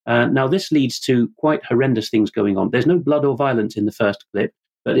 Now, this leads to quite horrendous things going on. There's no blood or violence in the first clip,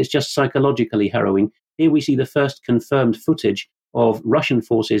 but it's just psychologically harrowing. Here we see the first confirmed footage of Russian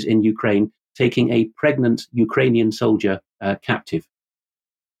forces in Ukraine taking a pregnant Ukrainian soldier captive.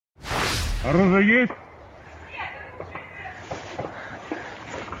 Оружие есть?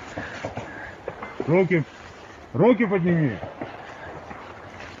 Руки подними.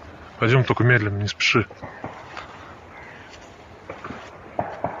 Пойдем только медленно, не спеши.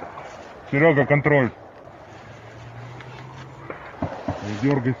 Серега, контроль. Не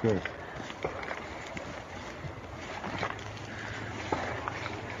дергайся.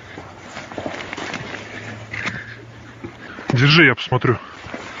 Держи, я посмотрю.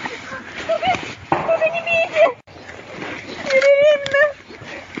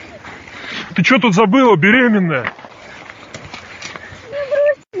 Ты что тут забыла, беременная?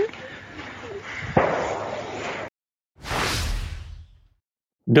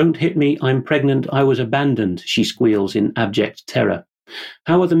 Don't hit me, I'm pregnant, I was abandoned, she squeals in abject terror.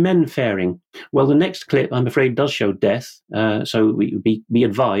 How are the men faring? Well, the next clip, I'm afraid, does show death, so be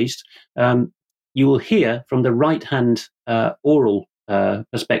advised. You will hear from the right-hand oral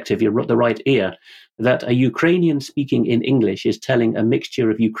perspective, the right ear, that a Ukrainian speaking in English is telling a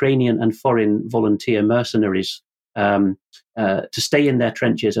mixture of Ukrainian and foreign volunteer mercenaries to stay in their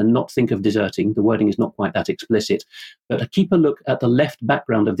trenches and not think of deserting. The wording is not quite that explicit, but keep a look at the left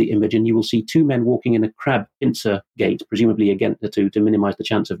background of the image and you will see two men walking in a crab pincer gait, presumably again to minimize the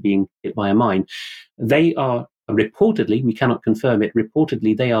chance of being hit by a mine. They are reportedly, we cannot confirm it,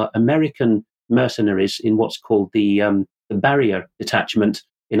 reportedly they are American mercenaries in what's called the barrier detachment,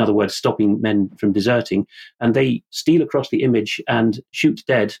 in other words, stopping men from deserting, and they steal across the image and shoot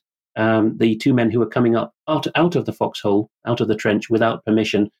dead the two men who are coming up out of the foxhole, out of the trench without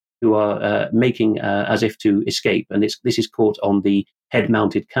permission, who are making as if to escape. And this is caught on the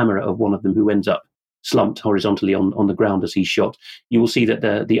head-mounted camera of one of them, who ends up slumped horizontally on the ground as he's shot. You will see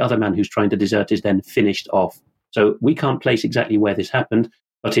that the other man who's trying to desert is then finished off. So we can't place exactly where this happened,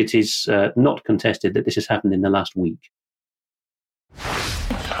 but it is not contested that this has happened in the last week.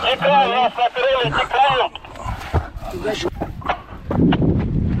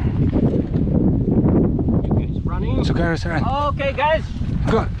 Okay, guys.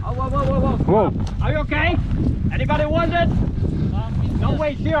 Good. Whoa. Are you okay? Anybody wounded? Don't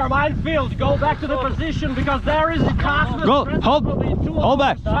wait here, minefield. Go back to the position because there is a cast. Go. Hold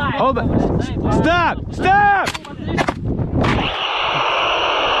back. Hold back. Stop.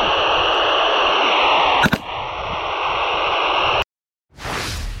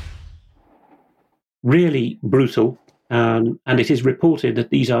 Really brutal, and it is reported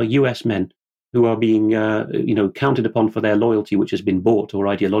that these are US men who are being, counted upon for their loyalty, which has been bought or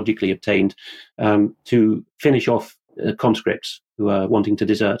ideologically obtained, to finish off conscripts who are wanting to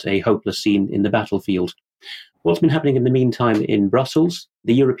desert a hopeless scene in the battlefield. What's been happening in the meantime in Brussels?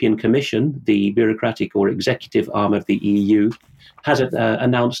 The European Commission, the bureaucratic or executive arm of the EU, has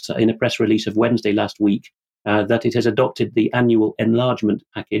announced in a press release of Wednesday last week that it has adopted the annual enlargement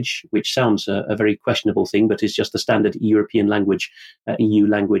package, which sounds a very questionable thing, but is just the standard European language, EU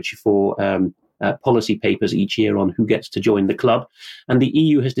language for policy papers each year on who gets to join the club. And the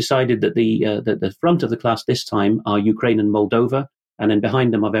EU has decided that the front of the class this time are Ukraine and Moldova, and then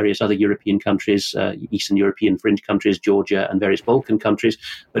behind them are various other European countries, Eastern European fringe countries, Georgia, and various Balkan countries.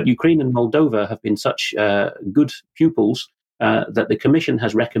 But Ukraine and Moldova have been such good pupils that the Commission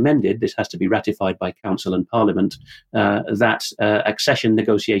has recommended, this has to be ratified by Council and Parliament, that accession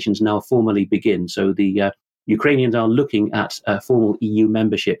negotiations now formally begin. So the Ukrainians are looking at formal EU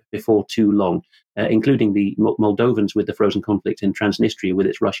membership before too long, including the Moldovans with the frozen conflict in Transnistria with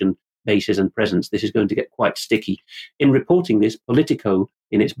its Russian bases and presence. This is going to get quite sticky. In reporting this, Politico,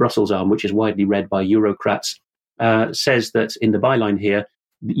 in its Brussels arm, which is widely read by Eurocrats, says that in the byline here,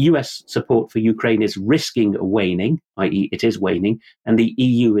 US support for Ukraine is risking waning, i.e. it is waning, and the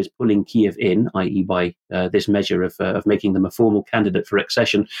EU is pulling Kiev in, i.e. by this measure of making them a formal candidate for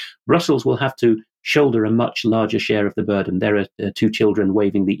accession. Brussels will have to shoulder a much larger share of the burden. There are two children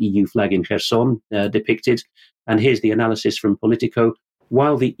waving the EU flag in Kherson depicted, and here's the analysis from Politico.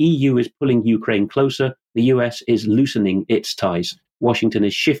 While the EU is pulling Ukraine closer, the US is loosening its ties. Washington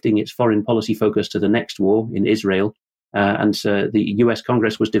is shifting its foreign policy focus to the next war in Israel, and the US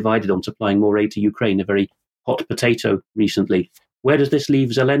Congress was divided on supplying more aid to Ukraine, a very hot potato recently. Where does this leave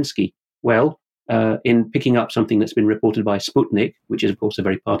Zelensky? Well, in picking up something that's been reported by Sputnik, which is, of course, a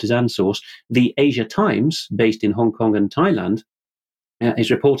very partisan source, the Asia Times, based in Hong Kong and Thailand,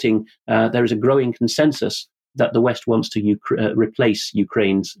 is reporting there is a growing consensus that the West wants to replace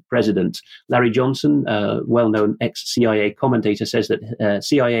Ukraine's president. Larry Johnson, well-known ex-CIA commentator, says that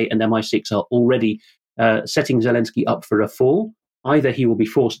CIA and MI6 are already setting Zelensky up for a fall. Either he will be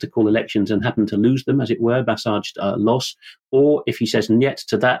forced to call elections and happen to lose them, as it were, massaged loss, or if he says niet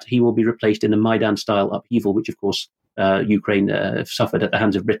to that, he will be replaced in a Maidan-style upheaval, which, of course, Ukraine suffered at the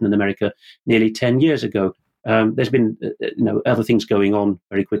hands of Britain and America nearly 10 years ago. There's been other things going on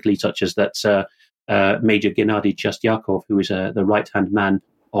very quickly, such as that Major Gennady Chastyakov, who is the right-hand man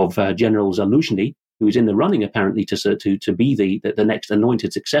of General Zaluzhny, who is in the running apparently to be the next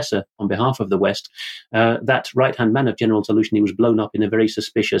anointed successor on behalf of the West. That right-hand man of General Zaluzhny was blown up in a very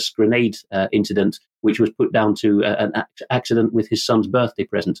suspicious grenade incident, which was put down to an accident with his son's birthday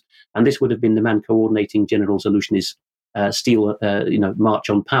present. And this would have been the man coordinating General Zaluzhny's steel, march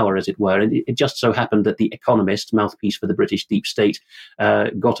on power, as it were. And it just so happened that The Economist, mouthpiece for the British deep state,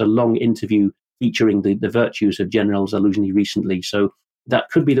 got a long interview featuring the virtues of General Zaluzhny recently. So that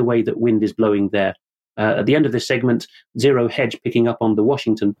could be the way that wind is blowing there. At the end of this segment, Zero Hedge, picking up on the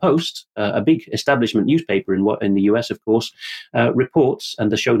Washington Post, a big establishment newspaper in the US, of course, reports,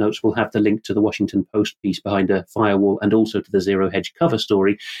 and the show notes will have the link to the Washington Post piece behind a firewall and also to the Zero Hedge cover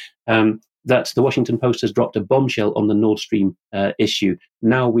story, that the Washington Post has dropped a bombshell on the Nord Stream issue.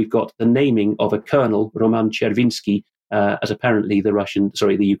 Now we've got the naming of a colonel, Roman Chervinsky, as apparently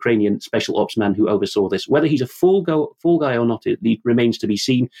the Ukrainian special ops man who oversaw this. Whether he's a fool guy or not, it remains to be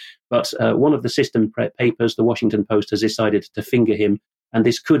seen. But one of the system papers, the Washington Post, has decided to finger him. And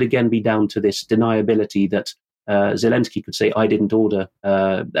this could again be down to this deniability that Zelensky could say, I didn't order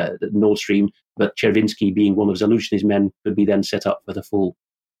Nord Stream, but Chervinsky, being one of Zaluzhny's men, could be then set up for the fall.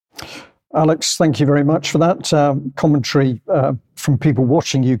 Alex, thank you very much for that commentary from people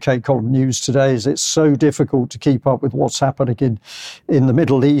watching UK Column News today. Is it's so difficult to keep up with what's happening in the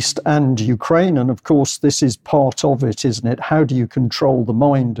Middle East and Ukraine. And of course, this is part of it, isn't it? How do you control the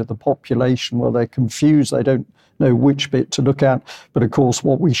mind of the population? Well, they're confused. They don't know which bit to look at. But of course,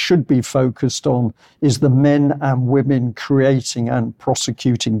 what we should be focused on is the men and women creating and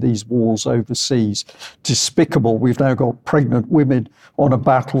prosecuting these wars overseas. Despicable. We've now got pregnant women on a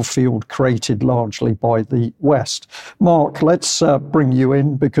battlefield created largely by the West. Mark, let's bring you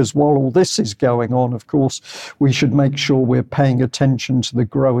in, because while all this is going on, of course, we should make sure we're paying attention to the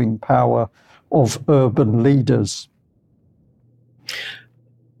growing power of urban leaders.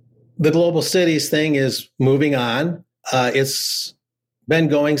 The global cities thing is moving on. It's been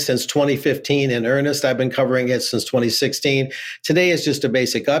going since 2015 in earnest. I've been covering it since 2016. Today is just a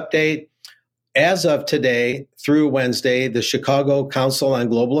basic update. As of today through Wednesday, the Chicago Council on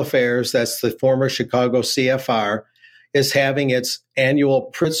Global Affairs, that's the former Chicago CFR, is having its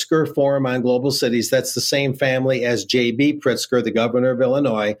annual Pritzker Forum on Global Cities. That's the same family as J.B. Pritzker, the governor of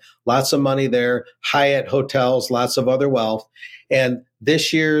Illinois. Lots of money there, Hyatt hotels, lots of other wealth. And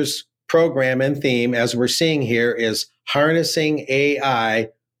this year's program and theme, as we're seeing here, is Harnessing AI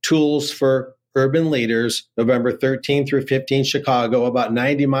Tools for Urban Leaders, November 13 through 15, Chicago, about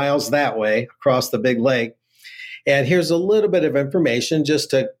 90 miles that way across the big lake. And here's a little bit of information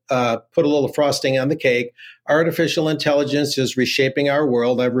just to put a little frosting on the cake. Artificial intelligence is reshaping our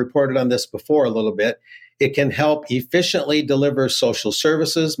world. I've reported on this before a little bit. It can help efficiently deliver social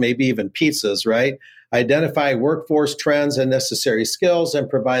services, maybe even pizzas, right? Identify workforce trends and necessary skills, and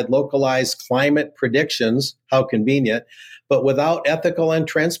provide localized climate predictions. How convenient. But without ethical and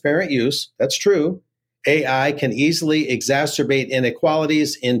transparent use, that's true, AI can easily exacerbate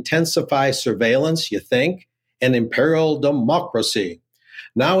inequalities, intensify surveillance, you think, and imperil democracy.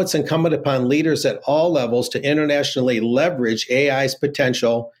 Now it's incumbent upon leaders at all levels to intentionally leverage AI's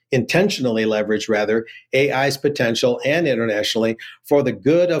potential and internationally for the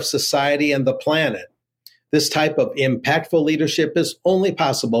good of society and the planet. This type of impactful leadership is only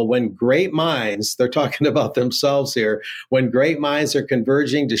possible when great minds, they're talking about themselves here, when great minds are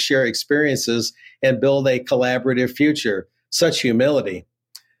converging to share experiences and build a collaborative future. Such humility.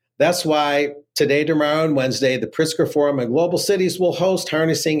 That's why today, tomorrow, and Wednesday, the Pritzker Forum on Global Cities will host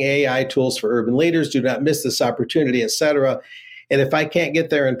Harnessing AI Tools for Urban Leaders. Do not miss this opportunity, etc. And if I can't get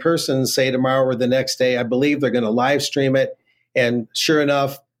there in person, say tomorrow or the next day, I believe they're going to live stream it. And sure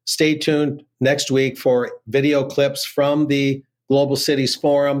enough, stay tuned next week for video clips from the Global Cities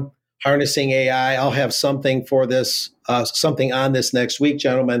Forum, Harnessing AI. I'll have something for this, something on this next week,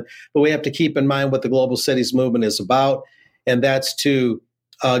 gentlemen. But we have to keep in mind what the Global Cities movement is about, and that's to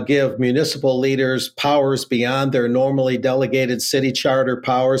give municipal leaders powers beyond their normally delegated city charter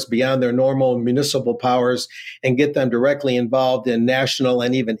powers, beyond their normal municipal powers, and get them directly involved in national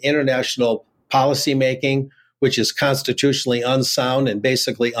and even international policy making, which is constitutionally unsound and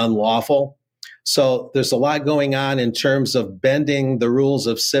basically unlawful. So there's a lot going on in terms of bending the rules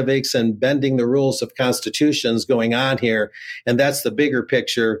of civics and bending the rules of constitutions going on here. And that's the bigger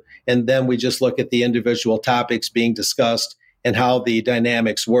picture. And then we just look at the individual topics being discussed and how the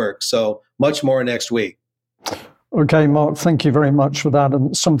dynamics work. So much more next week. Okay, Mark, thank you very much for that.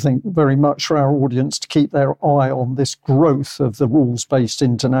 And something very much for our audience to keep their eye on this growth of the rules-based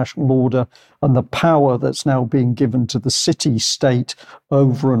international order and the power that's now being given to the city-state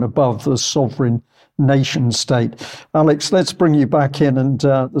over and above the sovereign nation-state. Alex, let's bring you back in, and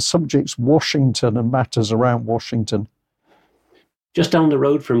the subject's Washington and matters around Washington. Just down the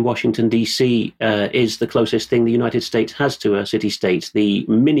road from Washington, D.C. Is the closest thing the United States has to a city-state, the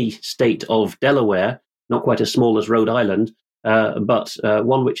mini-state of Delaware, not quite as small as Rhode Island, but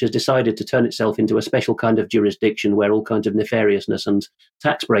one which has decided to turn itself into a special kind of jurisdiction where all kinds of nefariousness and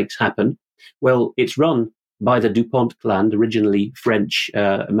tax breaks happen. Well, it's run by the DuPont clan, originally French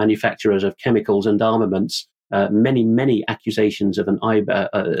manufacturers of chemicals and armaments. Many accusations of an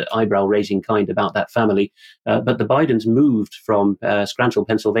eyebrow-raising kind about that family. But the Bidens moved from Scranton,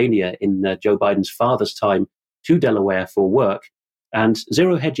 Pennsylvania in Joe Biden's father's time to Delaware for work. And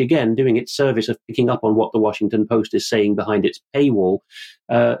Zero Hedge, again, doing its service of picking up on what the Washington Post is saying behind its paywall,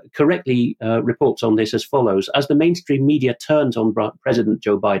 correctly reports on this as follows. As the mainstream media turns on President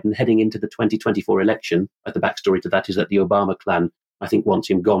Joe Biden heading into the 2024 election, the backstory to that is that the Obama clan, I think, wants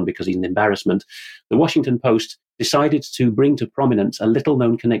him gone because he's an embarrassment. The Washington Post decided to bring to prominence a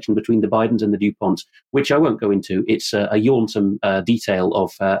little-known connection between the Bidens and the DuPonts, which I won't go into. It's a yawnsome detail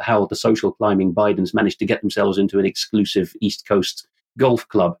of how the social climbing Bidens managed to get themselves into an exclusive East Coast golf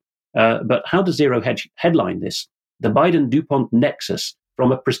club. But how does Zero Hedge headline this? The Biden-DuPont nexus,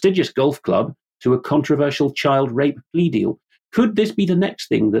 from a prestigious golf club to a controversial child rape plea deal. Could this be the next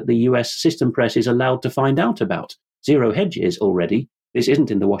thing that the US system press is allowed to find out about? Zero Hedge is already. This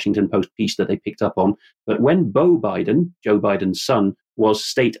isn't in the Washington Post piece that they picked up on. But when Beau Biden, Joe Biden's son, was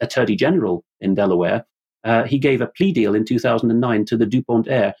state attorney general in Delaware, he gave a plea deal in 2009 to the DuPont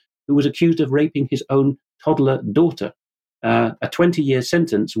heir who was accused of raping his own toddler daughter. A 20-year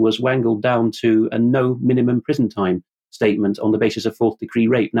sentence was wangled down to a no minimum prison time statement on the basis of fourth degree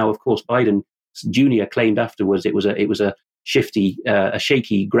rape. Now, of course, Biden Jr. claimed afterwards it was a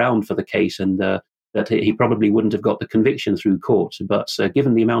shaky ground for the case, and that he probably wouldn't have got the conviction through court. But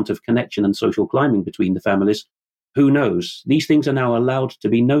given the amount of connection and social climbing between the families, who knows? These things are now allowed to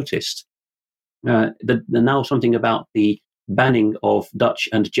be noticed. Now something about the banning of Dutch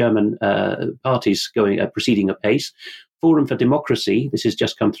and German parties proceeding apace. Forum for Democracy, this has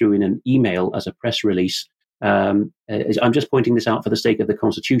just come through in an email as a press release. I'm just pointing this out for the sake of the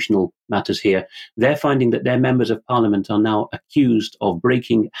constitutional matters here. They're finding that their members of parliament are now accused of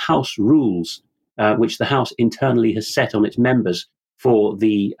breaking House rules, which the House internally has set on its members for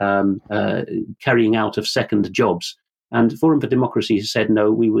the carrying out of second jobs. And Forum for Democracy has said,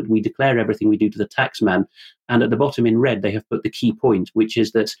 no, we declare everything we do to the taxman. And at the bottom in red, they have put the key point, which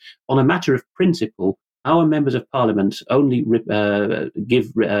is that on a matter of principle, our members of parliament only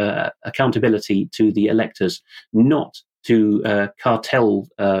give accountability to the electors, not to cartel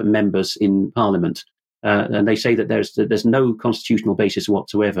members in parliament. And they say that there's no constitutional basis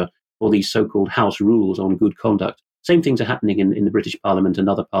whatsoever for these so-called House rules on good conduct. Same things are happening in the British Parliament and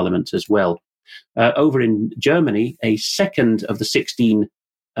other parliaments as well. Over in Germany, a second of the 16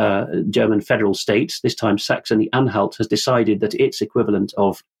 German federal states, this time Saxony-Anhalt, has decided that its equivalent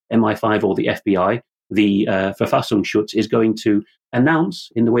of MI5 or the FBI, the Verfassungsschutz, is going to announce,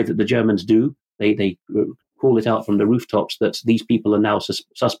 in the way that the Germans do, they call it out from the rooftops, that these people are now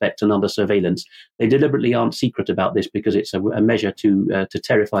suspect and under surveillance. They deliberately aren't secret about this because it's a measure to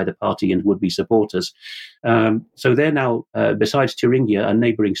terrify the party and would-be supporters. So they're now, besides Thuringia, a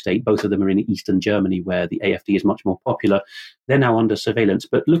neighbouring state, both of them are in eastern Germany where the AfD is much more popular, they're now under surveillance.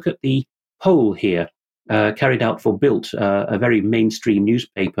 But look at the poll here, carried out for Bild, a very mainstream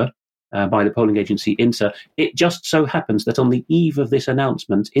newspaper, by the polling agency INSA. It just so happens that on the eve of this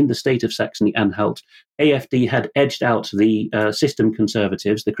announcement in the state of Saxony-Anhalt, AfD had edged out the system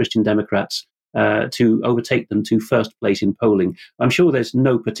conservatives, the Christian Democrats, to overtake them to first place in polling. I'm sure there's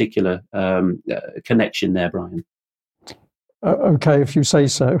no particular connection there, Brian. Okay, if you say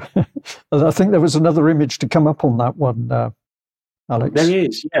so. I think there was another image to come up on that one, Alex. There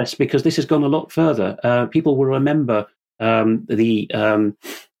is, yes, because this has gone a lot further. People will remember the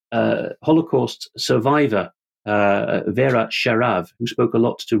Holocaust survivor Vera Sharav, who spoke a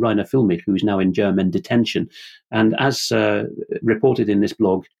lot to Rainer Füllmich, who is now in German detention. And as reported in this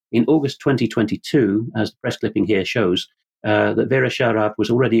blog, in August 2022, as the press clipping here shows, that Vera Sharav was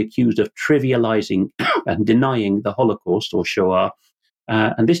already accused of trivializing and denying the Holocaust, or Shoah.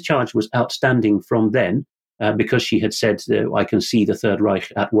 And this charge was outstanding from then, because she had said, I can see the Third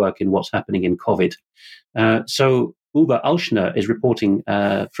Reich at work in what's happening in COVID. So Uwe Auschner is reporting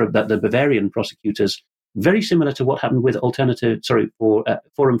that the Bavarian prosecutors, very similar to what happened with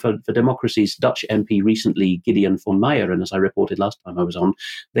Forum for Democracy's Dutch MP recently, Gideon von Meyer, and as I reported last time I was on,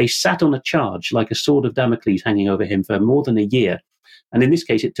 they sat on a charge like a sword of Damocles hanging over him for more than a year. And in this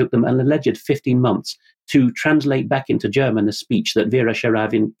case, it took them an alleged 15 months to translate back into German a speech that Vera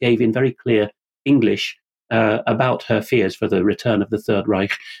Sharav gave in very clear English about her fears for the return of the Third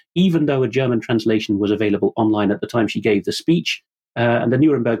Reich, even though a German translation was available online at the time she gave the speech. And the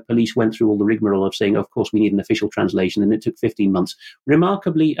Nuremberg police went through all the rigmarole of saying, of course, we need an official translation, and it took 15 months.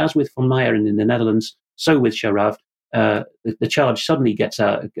 Remarkably, as with von Meyer in the Netherlands, so with Sharav, the charge suddenly gets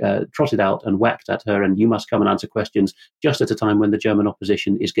trotted out and whacked at her, and you must come and answer questions just at a time when the German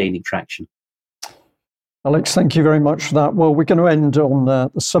opposition is gaining traction. Alex, thank you very much for that. Well, we're going to end on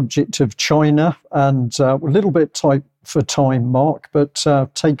the subject of China, and we're a little bit tight for time, Mark, but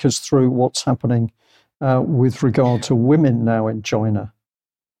take us through what's happening with regard to women now in China.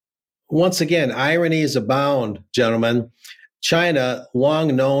 Once again, ironies abound, gentlemen. China,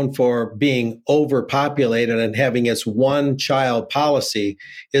 long known for being overpopulated and having its one-child policy,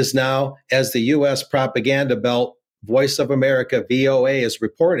 is now, as the U.S. propaganda belt Voice of America, VOA, is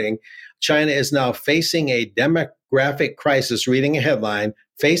reporting, China is now facing a demographic crisis. Reading a headline,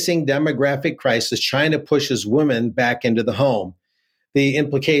 facing demographic crisis, China pushes women back into the home. The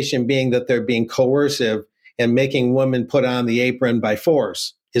implication being that they're being coercive and making women put on the apron by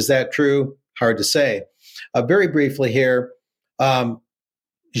force. Is that true? Hard to say. Very briefly here, Zhang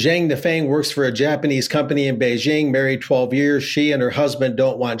Nifeng works for a Japanese company in Beijing, married 12 years. She and her husband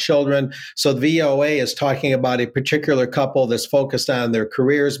don't want children. So the VOA is talking about a particular couple that's focused on their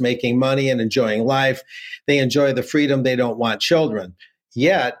careers, making money and enjoying life. They enjoy the freedom. They don't want children.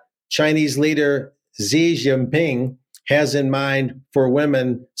 Yet, Chinese leader Xi Jinping has in mind for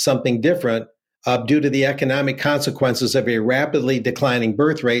women something different due to the economic consequences of a rapidly declining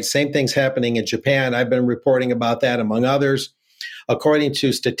birth rate. Same thing's happening in Japan. I've been reporting about that, among others. According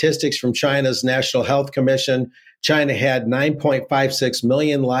to statistics from China's National Health Commission, China had 9.56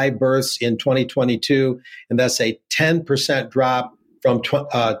 million live births in 2022, and that's a 10% drop from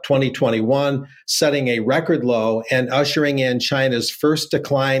 2021, setting a record low and ushering in China's first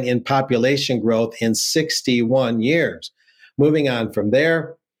decline in population growth in 61 years. Moving on from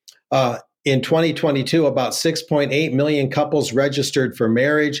there, in 2022, about 6.8 million couples registered for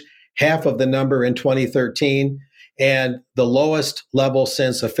marriage, half of the number in 2013, and the lowest level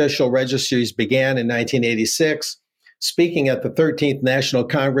since official registries began in 1986. Speaking at the 13th National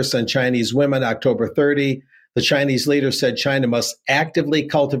Congress on Chinese Women, October 30, the Chinese leader said China must actively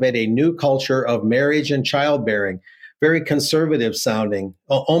cultivate a new culture of marriage and childbearing. Very conservative sounding,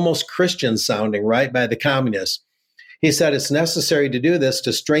 almost Christian sounding, right, by the communists. He said it's necessary to do this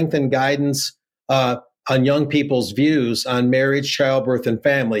to strengthen guidance on young people's views on marriage, childbirth, and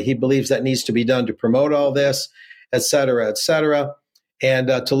family. He believes that needs to be done to promote all this, et cetera, and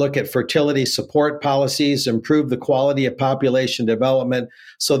to look at fertility support policies, improve the quality of population development.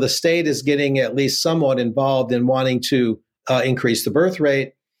 So the state is getting at least somewhat involved in wanting to increase the birth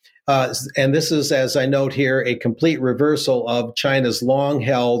rate. And this is, as I note here, a complete reversal of China's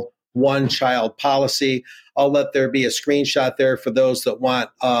long-held one-child policy. I'll let there be a screenshot there for those that want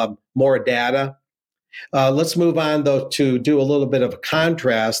more data. Let's move on, though, to do a little bit of a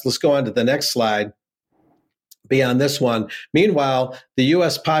contrast. Let's go on to the next slide. Beyond this one. Meanwhile, the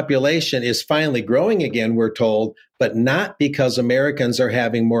U.S. population is finally growing again, we're told, but not because Americans are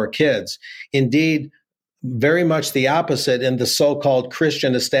having more kids. Indeed, very much the opposite in the so-called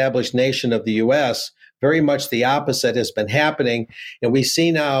Christian established nation of the U.S. Very much the opposite has been happening. And we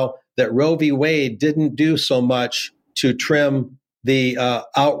see now that Roe v. Wade didn't do so much to trim the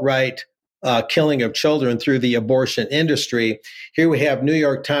outright killing of children through the abortion industry. Here we have New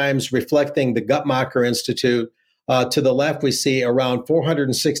York Times reflecting the Guttmacher Institute. To the left, we see around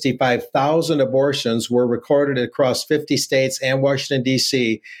 465,000 abortions were recorded across 50 states and Washington,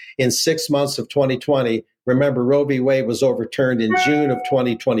 D.C. in 6 months of 2020. Remember, Roe v. Wade was overturned in June of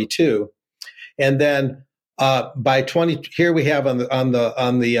 2022. And then by 20, here we have on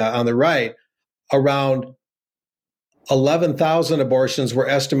the right, around 11,000 abortions were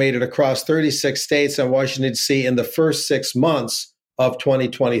estimated across 36 states and Washington, D.C. in the first 6 months of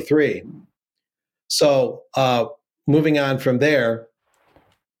 2023. So moving on from there.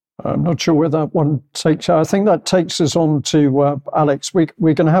 I'm not sure where that one takes you. I think that takes us on to Alex. We're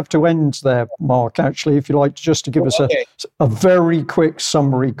going to have to end there, Mark, actually, if you like, just to give us a very quick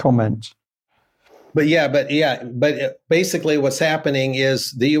summary comment. But basically what's happening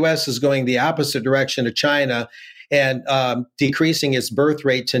is the U.S. is going the opposite direction of China and decreasing its birth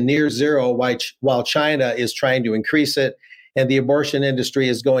rate to near zero while China is trying to increase it. And the abortion industry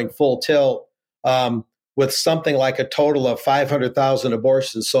is going full tilt with something like a total of 500,000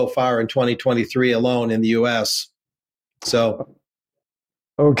 abortions so far in 2023 alone in the U.S. So.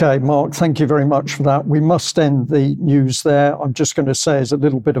 Okay, Mark, thank you very much for that. We must end the news there. I'm just going to say as a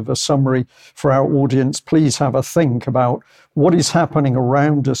little bit of a summary for our audience, please have a think about what is happening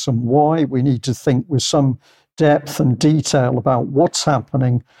around us and why. We need to think with some depth and detail about what's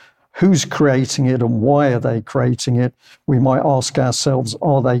happening, who's creating it and why are they creating it. We might ask ourselves,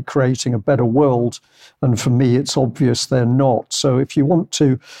 are they creating a better world? And for me, it's obvious they're not. So if you want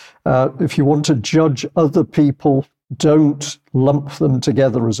to judge other people, don't lump them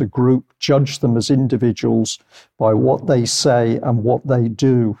together as a group, judge them as individuals by what they say and what they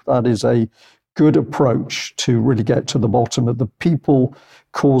do. That is a good approach to really get to the bottom of the people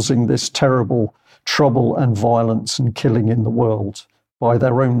causing this terrible trouble and violence and killing in the world by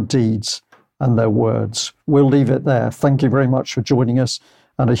their own deeds and their words. We'll leave it there. Thank you very much for joining us.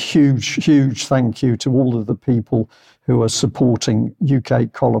 And a huge, huge thank you to all of the people who are supporting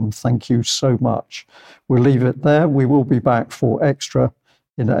UK Column. Thank you so much. We'll leave it there. We will be back for extra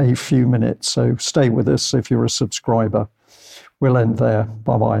in a few minutes, so stay with us if you're a subscriber. We'll end there.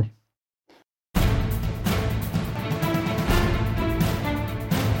 Bye-bye.